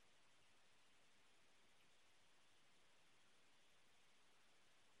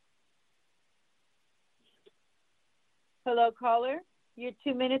 Hello, caller. Your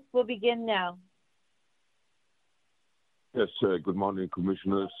 2 minutes will begin now. Yes, good morning,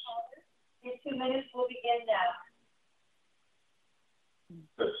 commissioners. Your 2 minutes will begin now.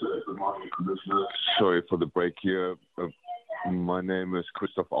 Yes, good morning, commissioners. Sorry for the break here. My name is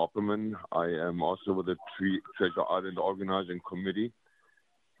Christoph Opperman. I am also with the Treasure Island Organizing Committee.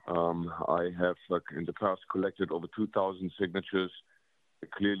 I have, in the past, collected over 2,000 signatures,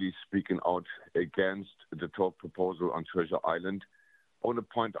 clearly speaking out against the toll proposal on Treasure Island. I want to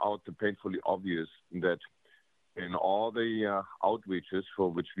point out the painfully obvious that in all the outreaches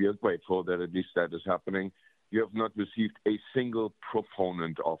for which we are grateful that at least that is happening, you have not received a single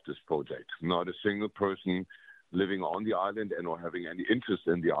proponent of this project, not a single person living on the island and or having any interest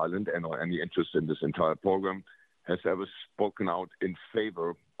in the island and or any interest in this entire program has ever spoken out in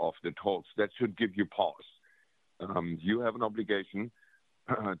favor of the tolls. That should give you pause. You have an obligation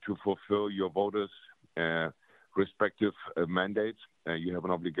to fulfill your voters' respective mandates. You have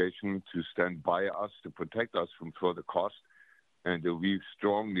an obligation to stand by us, to protect us from further costs. And we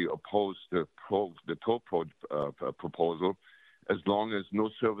strongly oppose the toll proposal as long as no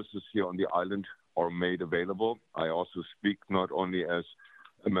services here on the island are made available. I also speak not only as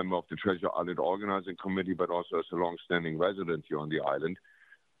a member of the Treasure Island Organizing Committee, but also as a long-standing resident here on the island.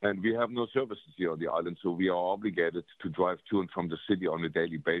 And we have no services here on the island, so we are obligated to drive to and from the city on a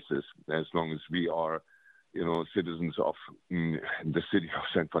daily basis as long as we are, citizens of the city of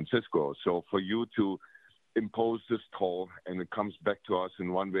San Francisco. So for you to impose this toll, and it comes back to us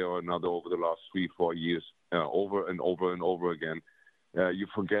in one way or another over the last 3-4 years, over and over and over again, you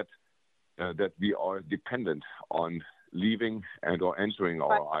forget that we are dependent on leaving and or entering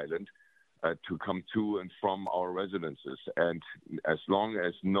our island to come to and from our residences. And as long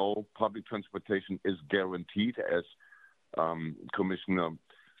as no public transportation is guaranteed, as Commissioner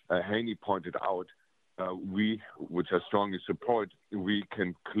Haney pointed out, we, which I strongly support, we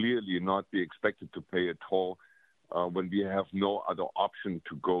can clearly not be expected to pay a toll when we have no other option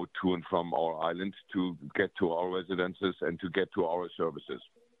to go to and from our island to get to our residences and to get to our services.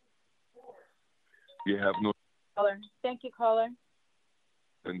 We have no... Caller. Thank you, caller.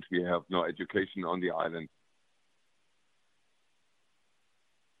 And we have no education on the island.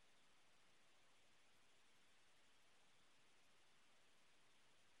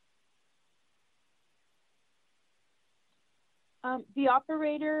 The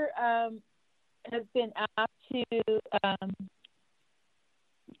operator has been asked to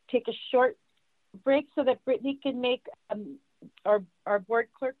take a short break so that Brittany can make, our board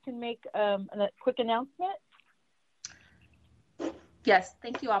clerk can make a quick announcement. Yes,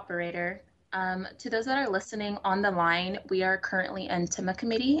 thank you, operator. To those that are listening on the line, we are currently in TIMA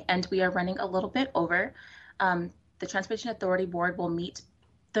committee and we are running a little bit over. The Transportation Authority Board will meet.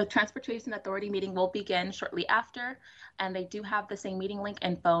 The Transportation Authority meeting will begin shortly after, and they do have the same meeting link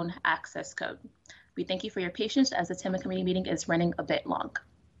and phone access code. We thank you for your patience as the TIMA committee meeting is running a bit long.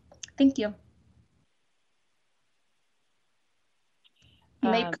 Thank you. You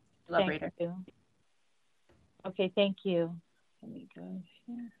may continue, operator. You. Okay, thank you. Let me go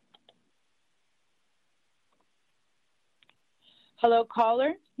here. Hello,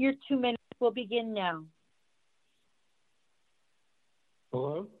 caller. Your 2 minutes will begin now.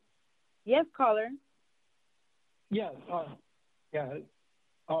 Hello? Yes, caller. Yes.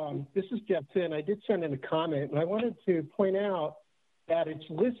 This is Jeff Finn. I did send in a comment, and I wanted to point out that it's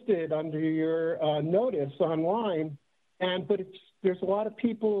listed under your notice online, but there's a lot of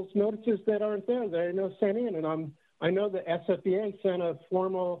people's notices that aren't there that I know sent in, and I know the SFBA sent a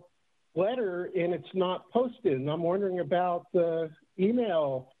formal letter and it's not posted, and I'm wondering about the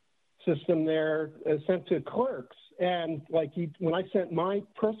email system there sent to clerks. And when I sent my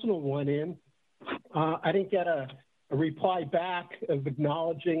personal one in, I didn't get a reply back of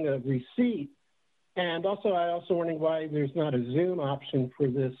acknowledging a receipt. And also, I also wondering why there's not a Zoom option for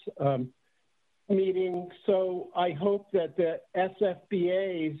this meeting. So I hope that the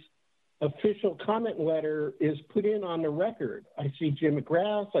SFBA's official comment letter is put in on the record. I see Jim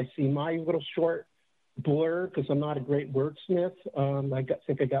McGrath. I see my little short blur because I'm not a great wordsmith. I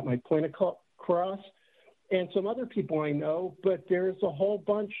think I got my point across. And some other people I know, but there's a whole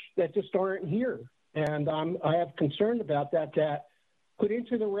bunch that just aren't here. And I have concern about that. That put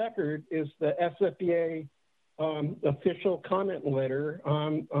into the record is the SFBA official comment letter.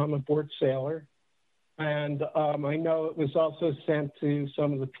 I'm a board sailor. And I know it was also sent to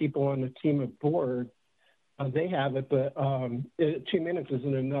some of the people on the team of board. They have it, but 2 minutes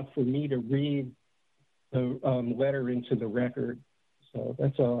isn't enough for me to read the letter into the record. So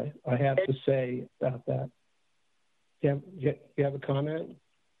that's all I have to say about that. Do you have a comment?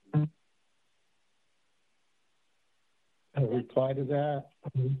 A reply to that?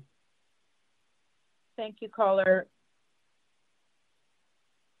 Thank you, caller.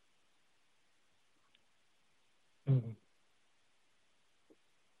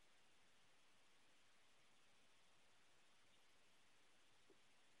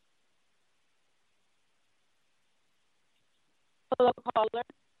 Hello, caller.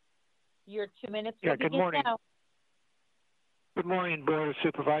 Your 2 minutes. Yeah, good morning. Now. Good morning, Board of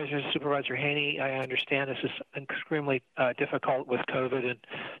Supervisors, Supervisor Haney. I understand this is extremely difficult with COVID and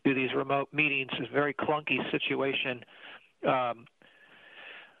do these remote meetings. It's a very clunky situation. I'm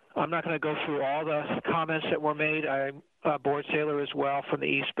not going to go through all the comments that were made. I'm a board sailor as well from the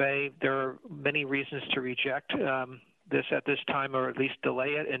East Bay. There are many reasons to reject this at this time, or at least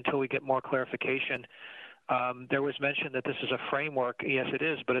delay it until we get more clarification. There was mention that this is a framework. Yes, it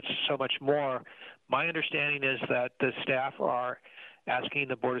is, but it's so much more. My understanding is that the staff are asking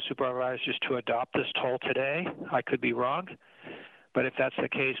the Board of Supervisors to adopt this toll today. I could be wrong, but if that's the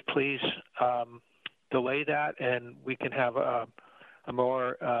case, please delay that and we can have a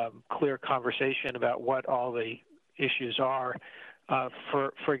more clear conversation about what all the issues are.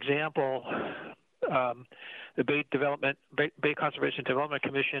 For example, the Bay Conservation Development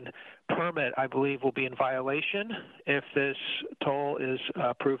Commission permit, I believe, will be in violation if this toll is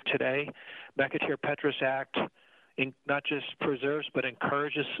approved today. McAteer-Petras Act not just preserves but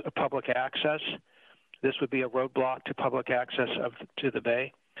encourages public access. This would be a roadblock to public access to the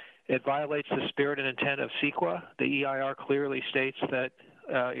bay. It violates the spirit and intent of CEQA. The EIR clearly states that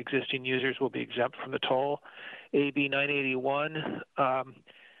existing users will be exempt from the toll. AB 981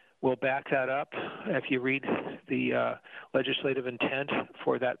 will back that up. If you read the legislative intent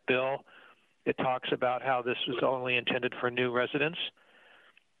for that bill, it talks about how this was only intended for new residents.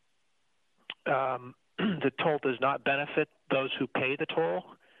 The toll does not benefit those who pay the toll.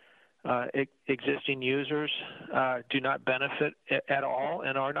 Existing users do not benefit at all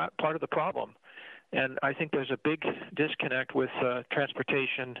and are not part of the problem. And I think there's a big disconnect with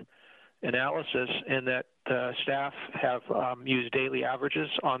transportation analysis in that staff have used daily averages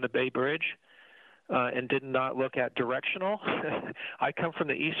on the Bay Bridge and did not look at directional. I come from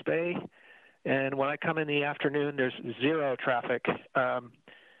the East Bay, and when I come in the afternoon, there's zero traffic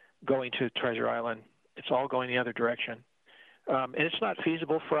going to Treasure Island. It's all going the other direction. And it's not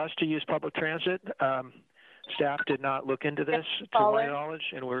feasible for us to use public transit. Staff did not look into this, to my knowledge,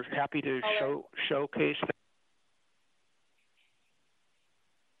 and we're happy to showcase that.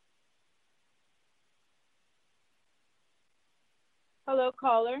 Hello,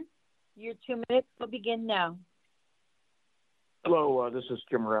 caller. Your 2 minutes will begin now. Hello, this is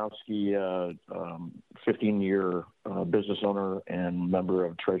Jim Rowski, 15-year business owner and member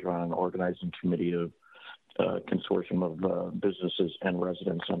of Treasure Island Organizing Committee of Consortium of Businesses and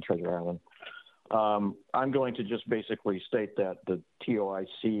Residents on Treasure Island. I'm going to just basically state that the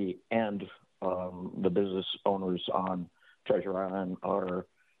TOIC and the business owners on Treasure Island are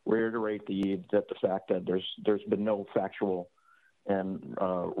reiterate the fact that there's been no factual and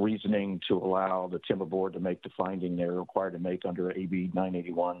reasoning to allow the TIMA board to make the finding they're required to make under AB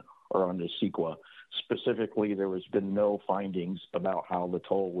 981 or under CEQA. Specifically, there has been no findings about how the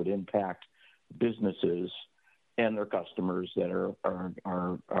toll would impact businesses and their customers that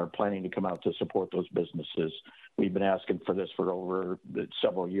are planning to come out to support those businesses. We've been asking for this for over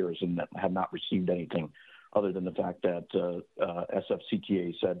several years and have not received anything other than the fact that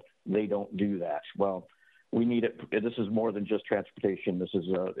SFCTA said they don't do that. Well, we need it. This is more than just transportation. This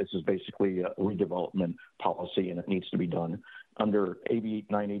is basically a redevelopment policy, and it needs to be done under AB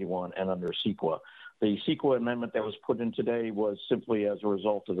 981 and under CEQA. The CEQA amendment that was put in today was simply as a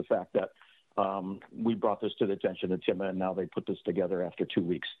result of the fact that we brought this to the attention of TIMA, and now they put this together after 2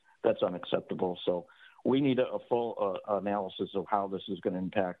 weeks. That's unacceptable. So we need a full analysis of how this is going to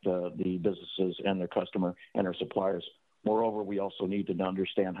impact the businesses and their customer and their suppliers. Moreover, we also need to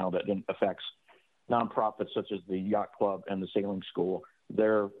understand how that affects nonprofits such as the Yacht Club and the Sailing School.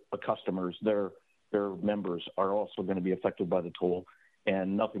 Their customers, their members are also going to be affected by the toll,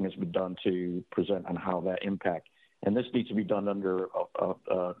 and nothing has been done to present on how that impact. And this needs to be done under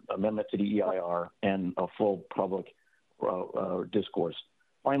amendment to the EIR and a full public discourse.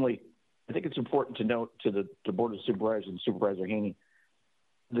 Finally, I think it's important to note to the Board of Supervisors and Supervisor Haney,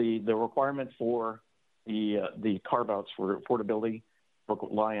 the requirement for the carve-outs for affordability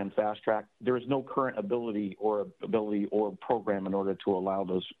lie on fast track. There is no current ability or program in order to allow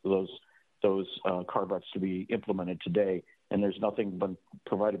those carve-outs to be implemented today, and there's nothing been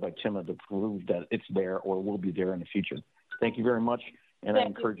provided by TIMA to prove that it's there or will be there in the future. Thank you very much, and I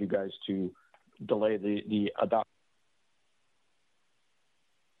encourage you guys to delay the adoption.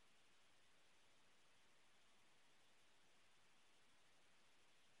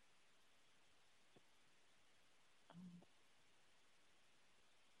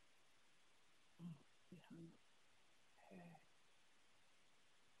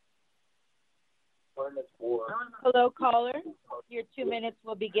 Hello, caller. Your 2 minutes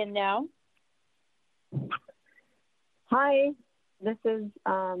will begin now. Hi, this is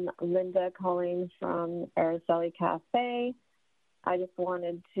Linda calling from Araceli Cafe. I just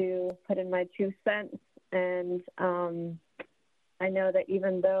wanted to put in my 2 cents, and I know that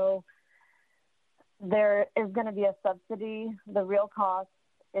even though there is going to be a subsidy, the real cost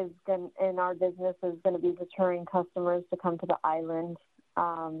in our business is going to be deterring customers to come to the island.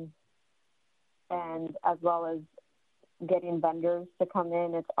 And as well as getting vendors to come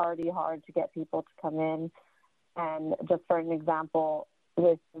in. It's already hard to get people to come in. And just for an example,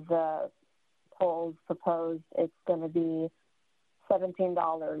 with the tolls proposed, it's going to be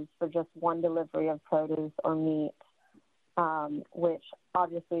 $17 for just one delivery of produce or meat, which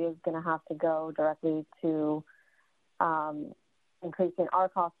obviously is going to have to go directly to increasing our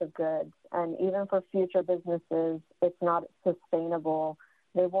cost of goods. And even for future businesses, it's not sustainable.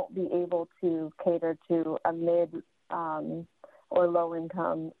 They won't be able to cater to a mid or low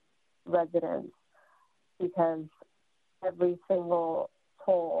income residents because every single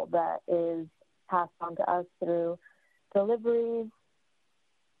toll that is passed on to us through deliveries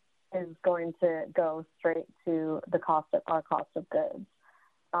is going to go straight to our cost of goods.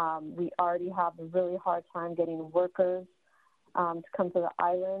 We already have a really hard time getting workers to come to the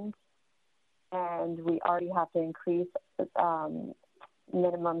island, and we already have to increase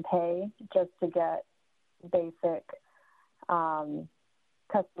minimum pay just to get basic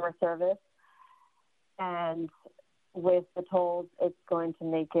customer service. And with the tolls, it's going to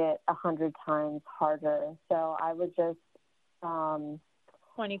make it 100 times harder. So I would just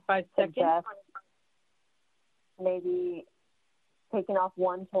 25 seconds. Maybe taking off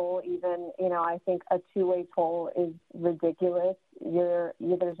one toll, even, I think a 2-way toll is ridiculous.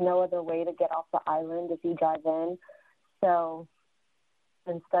 There's no other way to get off the island if you drive in. So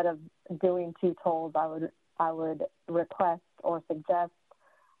instead of doing 2 tolls, I would request or suggest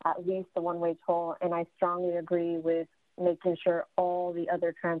at least a 1-way toll. And I strongly agree with making sure all the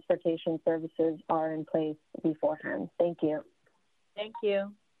other transportation services are in place beforehand. Thank you. Thank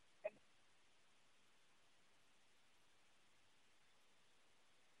you.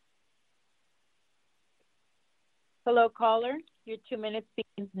 Hello, caller. Your 2 minutes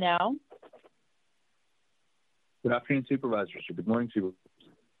begins now. Good afternoon, supervisors. Good morning, supervisors.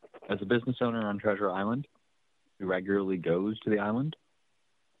 As a business owner on Treasure Island, who regularly goes to the island,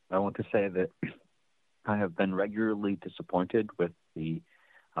 I want to say that I have been regularly disappointed with the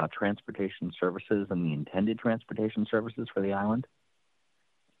transportation services and the intended transportation services for the island.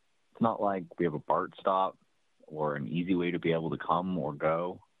 It's not like we have a BART stop or an easy way to be able to come or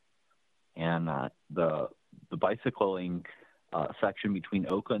go. And the bicycling section between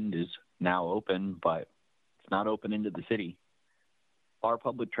Oakland is now open, but it's not open into the city. Our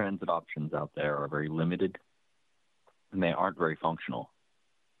public transit options out there are very limited, and they aren't very functional.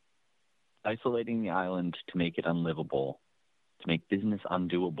 Isolating the island to make it unlivable, to make business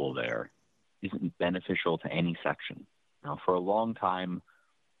undoable there, isn't beneficial to any section. Now, for a long time,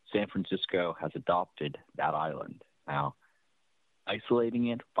 San Francisco has adopted that island. Now, isolating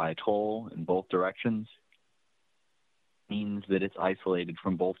it by a toll in both directions means that it's isolated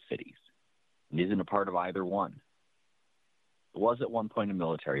from both cities. It isn't a part of either one. It was at one point a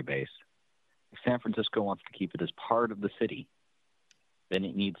military base. If San Francisco wants to keep it as part of the city, then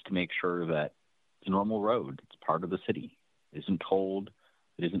it needs to make sure that it's a normal road. It's part of the city. It isn't tolled.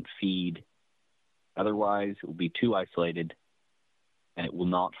 It isn't feed. Otherwise, it will be too isolated, and it will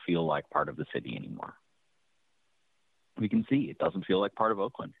not feel like part of the city anymore. We can see it doesn't feel like part of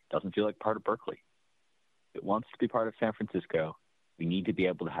Oakland. It doesn't feel like part of Berkeley. If it wants to be part of San Francisco, we need to be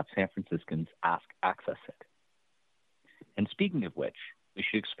able to have San Franciscans access it. And speaking of which, we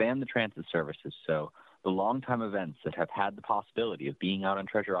should expand the transit services so the long-time events that have had the possibility of being out on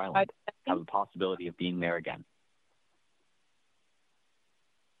Treasure Island have the possibility of being there again.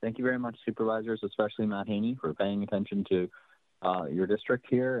 Thank you very much, supervisors, especially Matt Haney, for paying attention to your district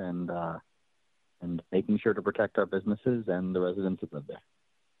here and making sure to protect our businesses and the residents that live there.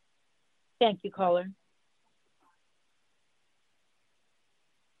 Thank you, caller.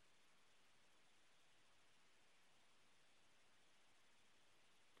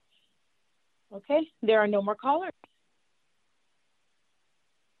 Okay, there are no more callers.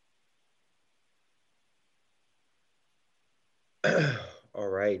 All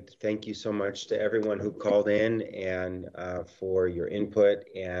right. Thank you so much to everyone who called in and for your input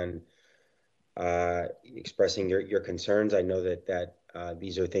and expressing your concerns. I know that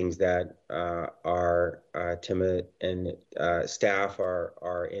these are things that our TIMA and staff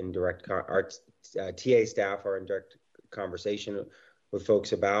are in direct, our TA staff are in direct conversation with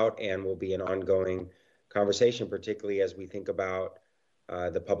folks about, and will be an ongoing conversation, particularly as we think about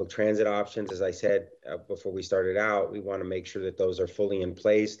the public transit options. As I said before we started out, we want to make sure that those are fully in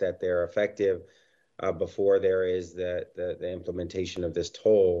place, that they're effective before there is the implementation of this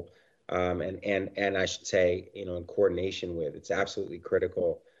toll. And I should say, in coordination with, it's absolutely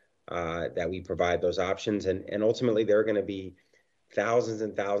critical that we provide those options. And ultimately, there are going to be thousands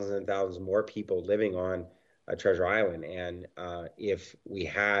and thousands and thousands more people living on Treasure Island. And if we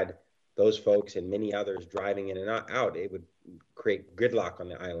had those folks and many others driving in and out, it would create gridlock on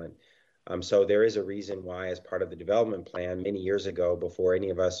the island. So there is a reason why, as part of the development plan many years ago, before any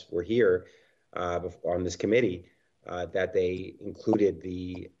of us were here on this committee, that they included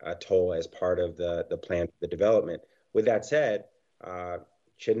the toll as part of the plan for the development. With that said,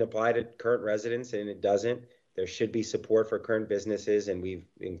 shouldn't apply to current residents, and it doesn't. There should be support for current businesses, and we've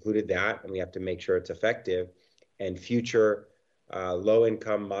included that, and we have to make sure it's effective. And future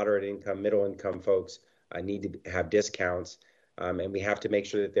low-income, moderate-income, middle-income folks need to have discounts, and we have to make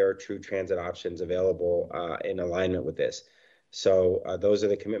sure that there are true transit options available in alignment with this. So those are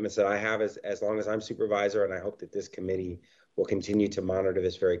the commitments that I have as long as I'm supervisor, and I hope that this committee will continue to monitor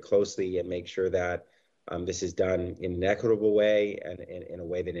this very closely and make sure that this is done in an equitable way and in a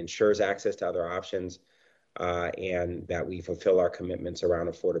way that ensures access to other options, and that we fulfill our commitments around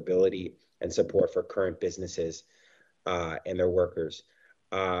affordability and support for current businesses and their workers.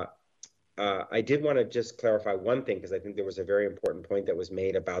 I did want to just clarify one thing, because I think there was a very important point that was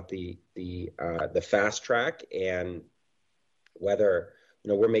made about the fast track, and whether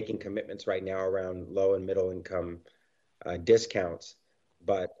we're making commitments right now around low and middle income discounts,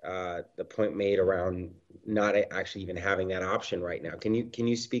 but the point made around not actually even having that option right now. Can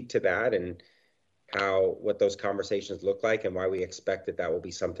you speak to that and what those conversations look like, and why we expect that will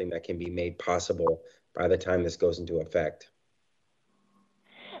be something that can be made possible by the time this goes into effect?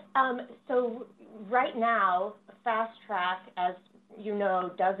 So right now, Fast Track, as you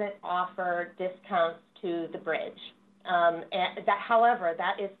know, doesn't offer discounts to the bridge. And however,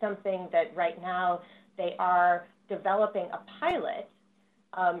 that is something that right now they are developing a pilot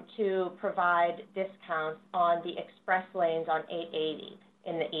to provide discounts on the express lanes on 880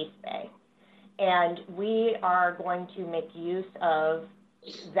 in the East Bay. And we are going to make use of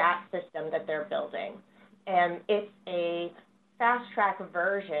that system that they're building. And it's a fast-track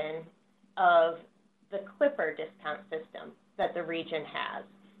version of the Clipper discount system that the region has.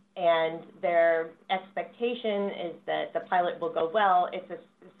 And their expectation is that the pilot will go well. It's a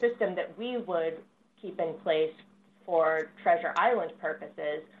system that we would keep in place for Treasure Island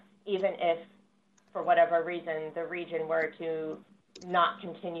purposes, even if, for whatever reason, the region were to not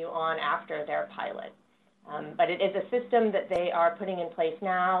continue on after their pilot. But it is a system that they are putting in place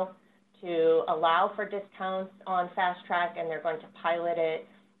now to allow for discounts on Fast Track, and they're going to pilot it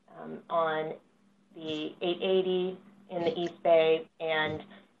on the 880 in the East Bay. And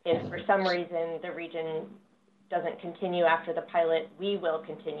if for some reason the region doesn't continue after the pilot, we will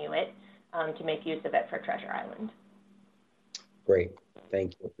continue it to make use of it for Treasure Island. Great,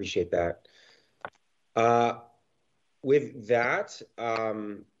 thank you, appreciate that. With that,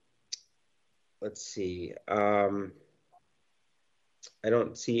 let's see. I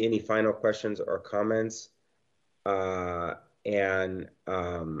don't see any final questions or comments. I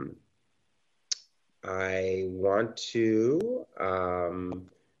want to,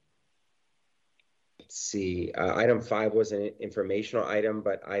 let's see, item 5 was an informational item,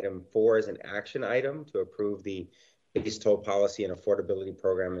 but item 4 is an action item to approve the base toll policy and affordability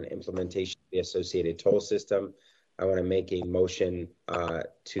program and implementation of the associated toll system. I want to make a motion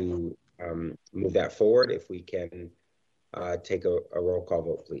to move that forward. If we can take a roll call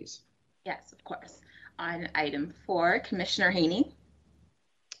vote, please. Yes, of course. On item 4, Commissioner Haney.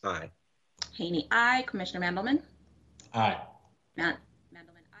 Aye. Haney, aye. Commissioner Mandelman. Aye. Mandelman,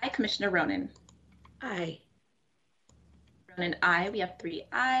 aye. Commissioner Ronan. Aye. Ronan, aye. We have 3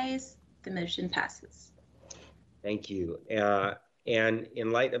 ayes. The motion passes. Thank you. And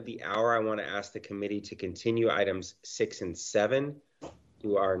in light of the hour, I want to ask the committee to continue items 6 and 7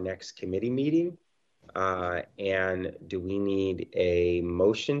 to our next committee meeting. And do we need a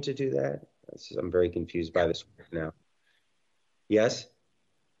motion to do that? I'm very confused by this now. Yes?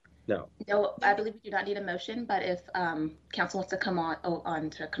 No. No, I believe we do not need a motion, but if council wants to come on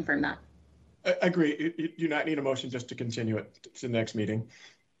to confirm that. I agree. You do not need a motion, just to continue it to the next meeting.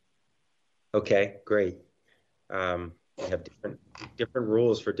 Okay, great. We have different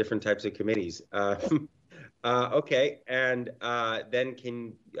rules for different types of committees. Okay, and then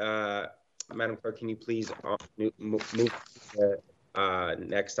can Madam Clerk, can you please move to the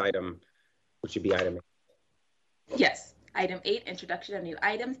next item, which would be item 8? Yes, item 8, introduction of new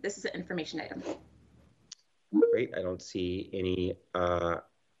items. This is an information item. Great, I don't see any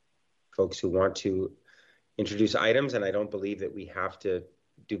folks who want to introduce items, and I don't believe that we have to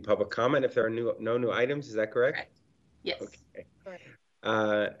do public comment if there are no new items. Is that correct? Correct. Yes.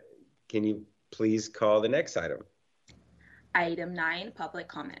 Okay. Can you please call the next item? Item 9, public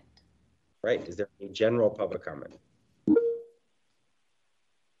comment. Right. Is there any general public comment?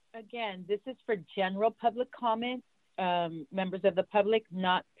 Again, this is for general public comment. Members of the public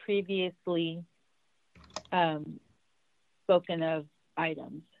not previously spoken of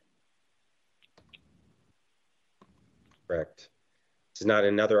items. Correct. This is not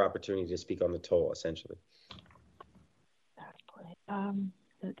another opportunity to speak on the toll, essentially. Exactly.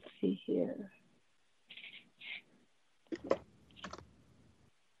 Let's see here.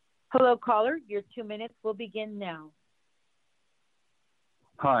 Hello, caller. Your 2 minutes will begin now.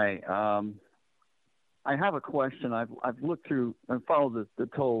 Hi. I have a question. I've looked through and followed the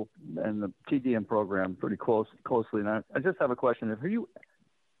toll and the TDM program pretty closely, and I just have a question.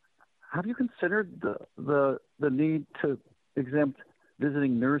 Have you considered the need to exempt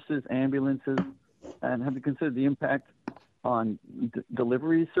visiting nurses, ambulances, and have you considered the impact on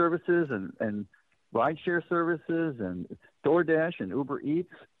delivery services and rideshare services and DoorDash and Uber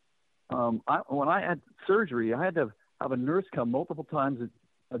Eats? When I had surgery, I had to have a nurse come multiple times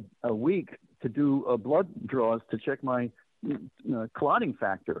a week to do blood draws to check my clotting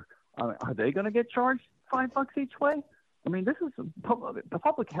factor. Are they going to get charged $5 each way? I mean, this is a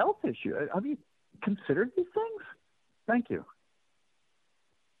public health issue. Have you considered these things? Thank you.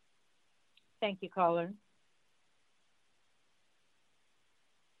 Thank you, caller.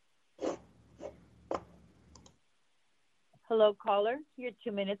 Hello, caller. Your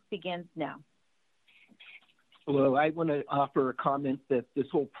 2 minutes begins now. Hello, I want to offer a comment that this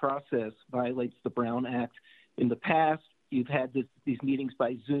whole process violates the Brown Act. In the past, you've had these meetings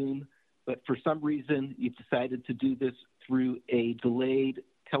by Zoom, but for some reason, you've decided to do this through a delayed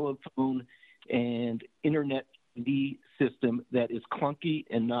telephone and internet TV system that is clunky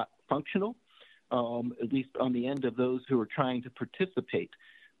and not functional, at least on the end of those who are trying to participate.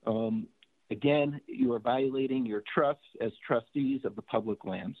 Again, you are violating your trust as trustees of the public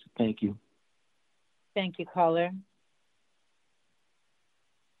lands. Thank you. Thank you, caller.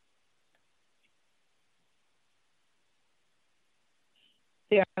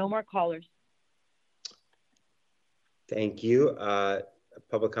 There are no more callers. Thank you.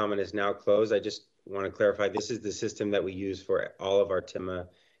 Public comment is now closed. I just want to clarify, this is the system that we use for all of our TIMA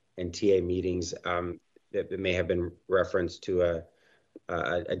and TA meetings. That may have been referenced to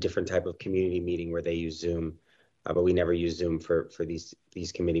a different type of community meeting where they use Zoom, but we never use Zoom for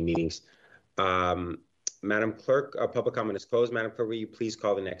these committee meetings. Madam Clerk, public comment is closed. Madam Clerk, will you please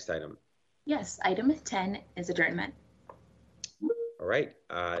call the next item? Yes, item 10 is adjournment. All right,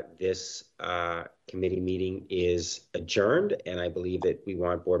 this committee meeting is adjourned, and I believe that we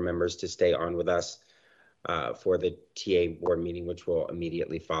want board members to stay on with us for the TA board meeting, which will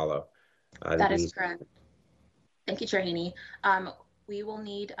immediately follow. That is correct. Thank you, Chair Haney. We will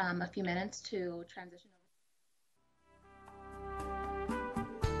need a few minutes to transition.